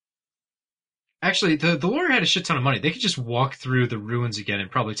 Actually, the lawyer had a shit ton of money. They could just walk through the ruins again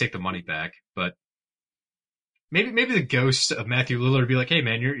and probably take the money back. But maybe the ghost of Matthew Lillard would be like, "Hey,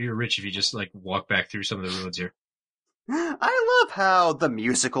 man, you're rich if you just walk back through some of the ruins here." I love how the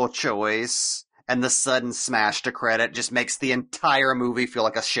musical choice and the sudden smash to credit just makes the entire movie feel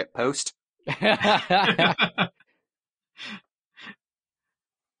like a shitpost.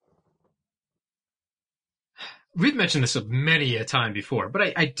 We've mentioned this many a time before,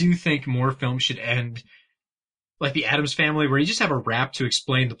 but I do think more films should end like The Addams Family, where you just have a rap to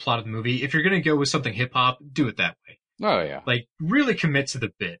explain the plot of the movie. If you're going to go with something hip-hop, do it that way. Oh, yeah. Really commit to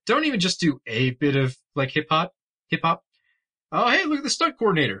the bit. Don't even just do a bit of, hip-hop. Oh, hey, look at the stunt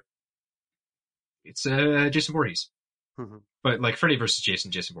coordinator. It's Jason Voorhees. Mm-hmm. But, Freddy versus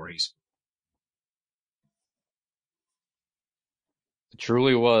Jason Voorhees. It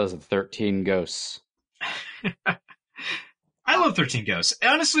truly was 13 Ghosts. I love 13 Ghosts.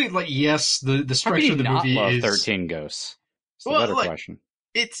 Honestly, yes, the structure of the movie is... 13 Ghosts? It's the better question.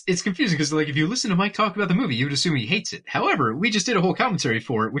 It's confusing because, if you listen to Mike talk about the movie, you would assume he hates it. However, we just did a whole commentary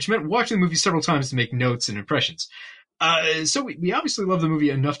for it, which meant watching the movie several times to make notes and impressions. So we obviously love the movie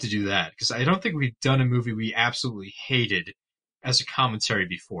enough to do that, because I don't think we've done a movie we absolutely hated as a commentary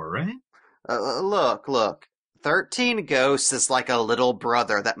before, right? Look. 13 Ghosts is like a little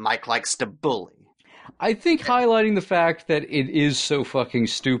brother that Mike likes to bully. I think highlighting the fact that it is so fucking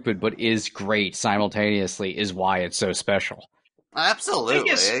stupid but is great simultaneously is why it's so special.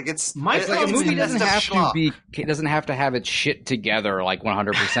 Absolutely. A movie doesn't have to have its shit together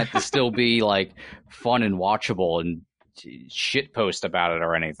 100% to still be fun and watchable and shit post about it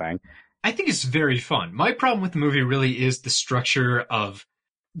or anything. I think it's very fun. My problem with the movie really is the structure of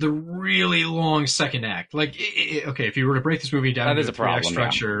the really long second act. Okay, if you were to break this movie down into a 3-act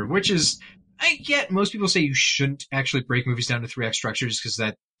structure, which is, I get most people say you shouldn't actually break movies down to 3-act structures because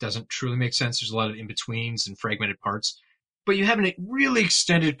that doesn't truly make sense. There's a lot of in-betweens and fragmented parts. but you have a really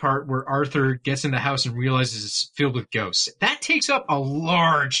extended part where Arthur gets in the house and realizes it's filled with ghosts. That takes up a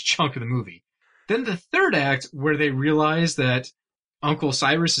large chunk of the movie. Then the third act, where they realize that Uncle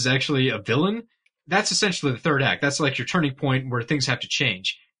Cyrus is actually a villain, that's essentially the third act. That's like your turning point where things have to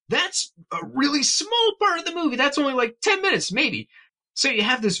change. That's a really small part of the movie. That's only like 10 minutes, maybe. So you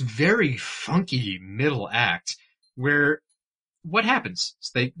have this very funky middle act where what happens?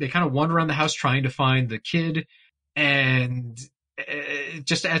 So they kind of wander around the house trying to find the kid, and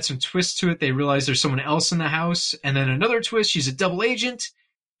just to add some twist to it, they realize there's someone else in the house, and then another twist, she's a double agent.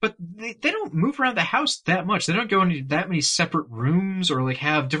 But they don't move around the house that much. They don't go into that many separate rooms or like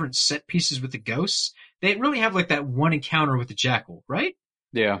have different set pieces with the ghosts. They really have like that one encounter with the Jackal, right?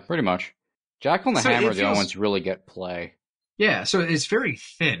 Yeah, pretty much. Jackal and the Hammer are the only ones who really get play. Yeah, so it's very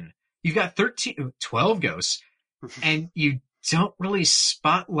thin. You've got 12 ghosts, and you don't really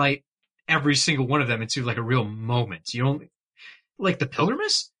spotlight every single one of them into like a real moment. You only, like the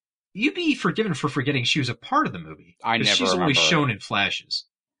Pilgrimess, you'd be forgiven for forgetting she was a part of the movie. She's only shown in flashes.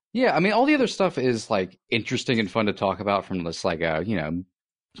 Yeah, I mean, all the other stuff is like interesting and fun to talk about from this like a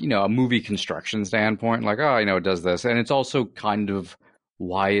a movie construction standpoint. Like, oh, it does this, and it's also kind of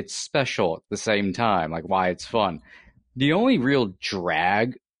why it's special at the same time, like why it's fun. The only real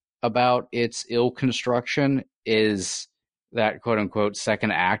drag about its ill construction is that quote unquote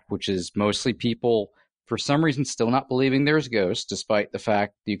second act, which is mostly people for some reason still not believing there's ghosts, despite the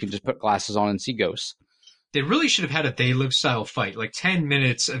fact that you can just put glasses on and see ghosts. They really should have had a They Live style fight, like 10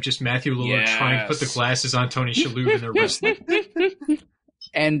 minutes of just Matthew Lillard trying to put the glasses on Tony Shalhoub and they're wrestling.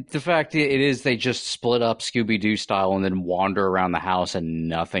 And the fact it is they just split up Scooby-Doo style and then wander around the house and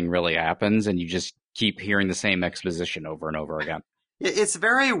nothing really happens, and you just keep hearing the same exposition over and over again. It's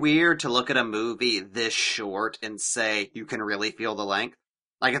very weird to look at a movie this short and say you can really feel the length.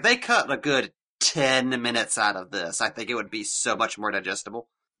 Like, if they cut a good 10 minutes out of this, I think it would be so much more digestible.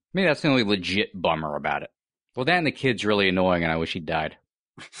 I mean, that's the only legit bummer about it. Well, that and the kid's really annoying, and I wish he died.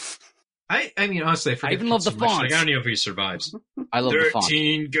 I mean, honestly, I even love the font. Like, I don't know if he survives. I love 13 the font.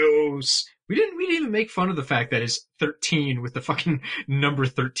 13 ghosts. We didn't even make fun of the fact that it's 13 with the fucking number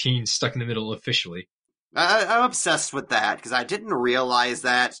 13 stuck in the middle officially. I'm obsessed with that, because I didn't realize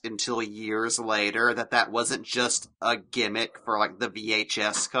that until years later, that wasn't just a gimmick for, like, the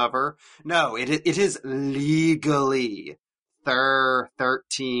VHS cover. No, it is legally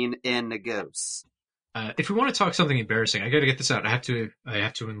 13 in the ghosts. If we want to talk something embarrassing, I gotta get this out. I have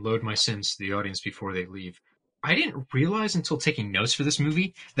to unload my sins to the audience before they leave. I didn't realize until taking notes for this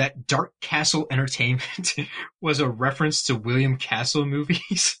movie that Dark Castle Entertainment was a reference to William Castle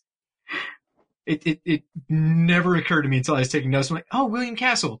movies. It never occurred to me until I was taking notes. I'm like, oh, William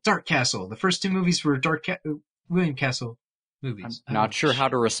Castle, Dark Castle. The first two movies were William Castle movies. I'm not sure how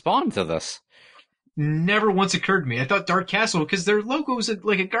to respond to this. Never once occurred to me. I thought Dark Castle, because their logo is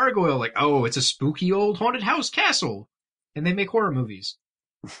like a gargoyle, like, oh, it's a spooky old haunted house castle. And they make horror movies.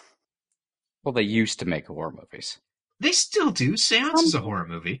 Well, they used to make horror movies. They still do. Seance is a horror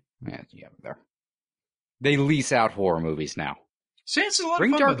movie. Yeah, there. They lease out horror movies now. Seance is a lot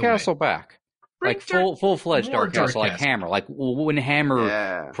Bring of fun, Dark Castle back. Bring like full-fledged Dark Castle, like Hammer. Like when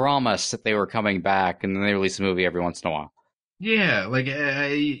Hammer promised that they were coming back, and then they release a movie every once in a while. Yeah, like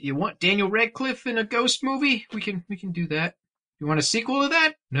you want Daniel Radcliffe in a ghost movie? We can do that. You want a sequel to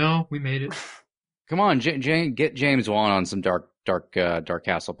that? No, we made it. Come on, get James Wan on some Dark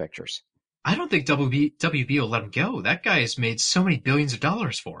Castle pictures. I don't think WB will let him go. That guy has made so many billions of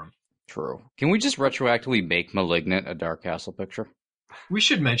dollars for him. True. Can we just retroactively make Malignant a Dark Castle picture? We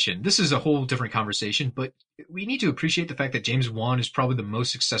should mention, this is a whole different conversation, but we need to appreciate the fact that James Wan is probably the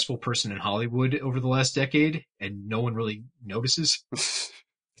most successful person in Hollywood over the last decade, and no one really notices.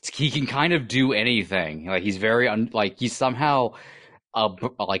 He can kind of do anything. Like, he's very, he's somehow a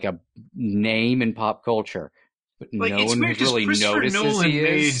name in pop culture. But like, no one really notices Nolan he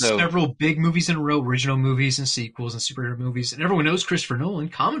is. Made several big movies in a row, original movies and sequels and superhero movies, and everyone knows Christopher Nolan.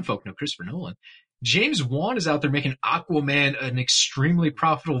 Common folk know Christopher Nolan. James Wan is out there making Aquaman an extremely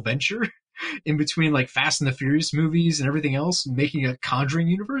profitable venture in between like Fast and the Furious movies and everything else, making a Conjuring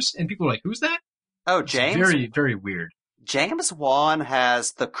universe, and people are like, who's that? Oh, James? It's very, very weird. James Wan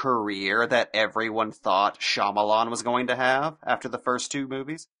has the career that everyone thought Shyamalan was going to have after the first two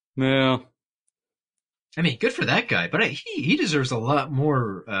movies. Yeah. I mean, good for that guy, but he deserves a lot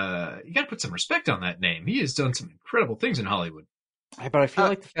more. You got to put some respect on that name. He has done some incredible things in Hollywood. But I feel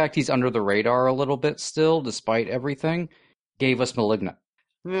like the fact he's under the radar a little bit still, despite everything, gave us Malignant.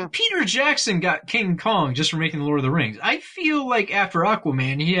 Yeah. Peter Jackson got King Kong just for making The Lord of the Rings. I feel like after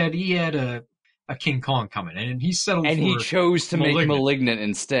Aquaman, he had a King Kong coming, and he settled and for he chose to make Malignant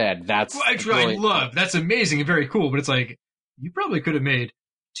instead. That's I love. That's amazing and very cool, but it's like, you probably could have made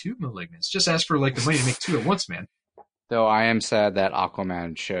 2 Malignants. Just ask for like the money to make 2 at once, man. Though I am sad that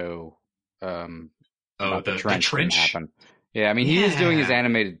Aquaman show the Trench didn't happen. Yeah, I mean, he is doing his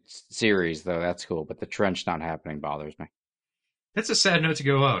animated series, though. That's cool. But the Trench not happening bothers me. That's a sad note to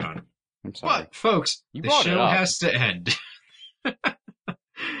go out on. I'm sorry. But, folks, the show has to end.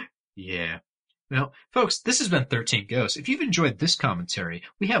 Yeah. Now, folks, this has been 13 Ghosts. If you've enjoyed this commentary,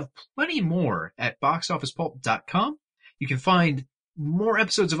 we have plenty more at boxofficepulp.com. You can find more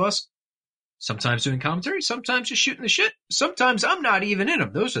episodes of us, sometimes doing commentary, sometimes just shooting the shit. Sometimes I'm not even in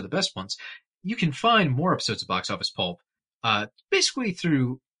them. Those are the best ones. You can find more episodes of Box Office Pulp basically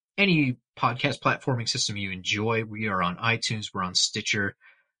through any podcast platforming system you enjoy. We are on iTunes. We're on Stitcher.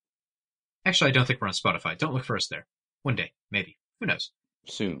 Actually, I don't think we're on Spotify. Don't look for us there. One day, maybe. Who knows?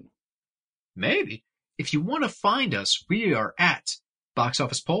 Soon. Maybe. If you want to find us, we are at Box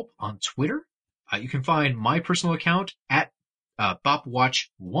Office Pulp on Twitter. You can find my personal account at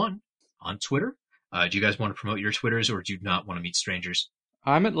BopWatch1 on Twitter. Do you guys want to promote your Twitters, or do you not want to meet strangers?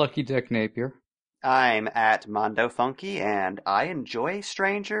 I'm at Lucky Dick Napier. I'm at Mondo Funky, and I enjoy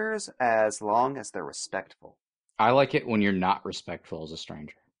strangers as long as they're respectful. I like it when you're not respectful as a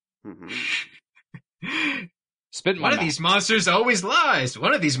stranger. Mm-hmm. Spit in my One mouth. of these monsters always lies.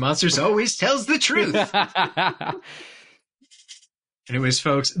 One of these monsters always tells the truth. Anyways,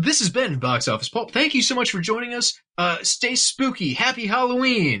 folks, this has been Box Office Pulp. Thank you so much for joining us. Stay spooky. Happy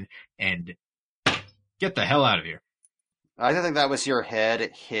Halloween. And get the hell out of here. I think that was your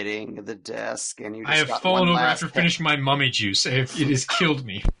head hitting the desk, and you just I have got fallen one over last after hit. finishing my mummy juice. It has killed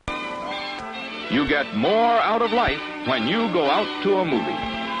me. You get more out of life when you go out to a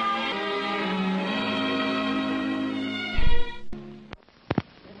movie.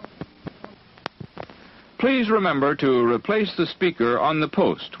 Please remember to replace the speaker on the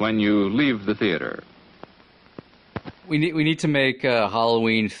post when you leave the theater. We need to make a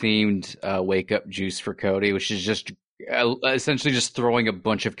Halloween-themed wake-up juice for Cody, which is just essentially just throwing a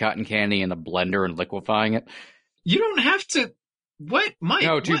bunch of cotton candy in a blender and liquefying it. You don't have to... What? Mike?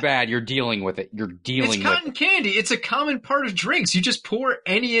 No, too what? bad. You're dealing with it. It's cotton candy. It's a common part of drinks. You just pour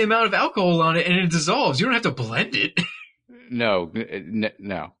any amount of alcohol on it and it dissolves. You don't have to blend it. No.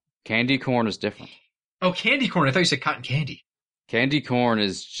 Candy corn is different. Oh, candy corn. I thought you said cotton candy. Candy corn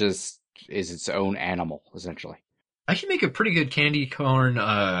is its own animal, essentially. I can make a pretty good candy corn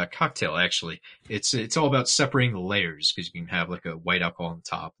cocktail, actually. It's all about separating the layers, because you can have like a white alcohol on the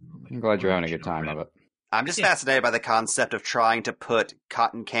top. And, like, I'm glad you're having a good time of it. I'm just fascinated by the concept of trying to put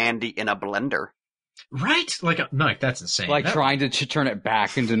cotton candy in a blender. Right? Like, that's insane. Like trying to turn it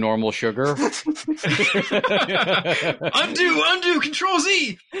back into normal sugar. Undo, Control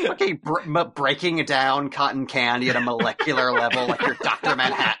Z! Okay, breaking down cotton candy at a molecular level like you're Dr.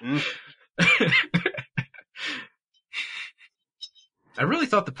 Manhattan. I really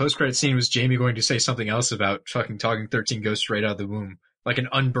thought the post-credit scene was Jamie going to say something else about fucking talking 13 ghosts right out of the womb. Like an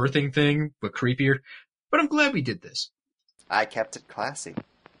unbirthing thing, but creepier. But I'm glad we did this. I kept it classy.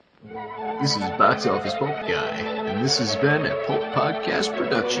 This is Box Office Pulp Guy, and this has been a Pulp Podcast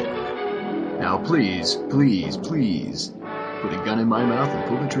production. Now please, please, please, put a gun in my mouth and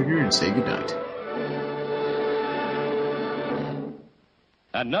pull the trigger and say goodnight.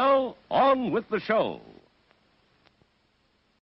 And now, on with the show.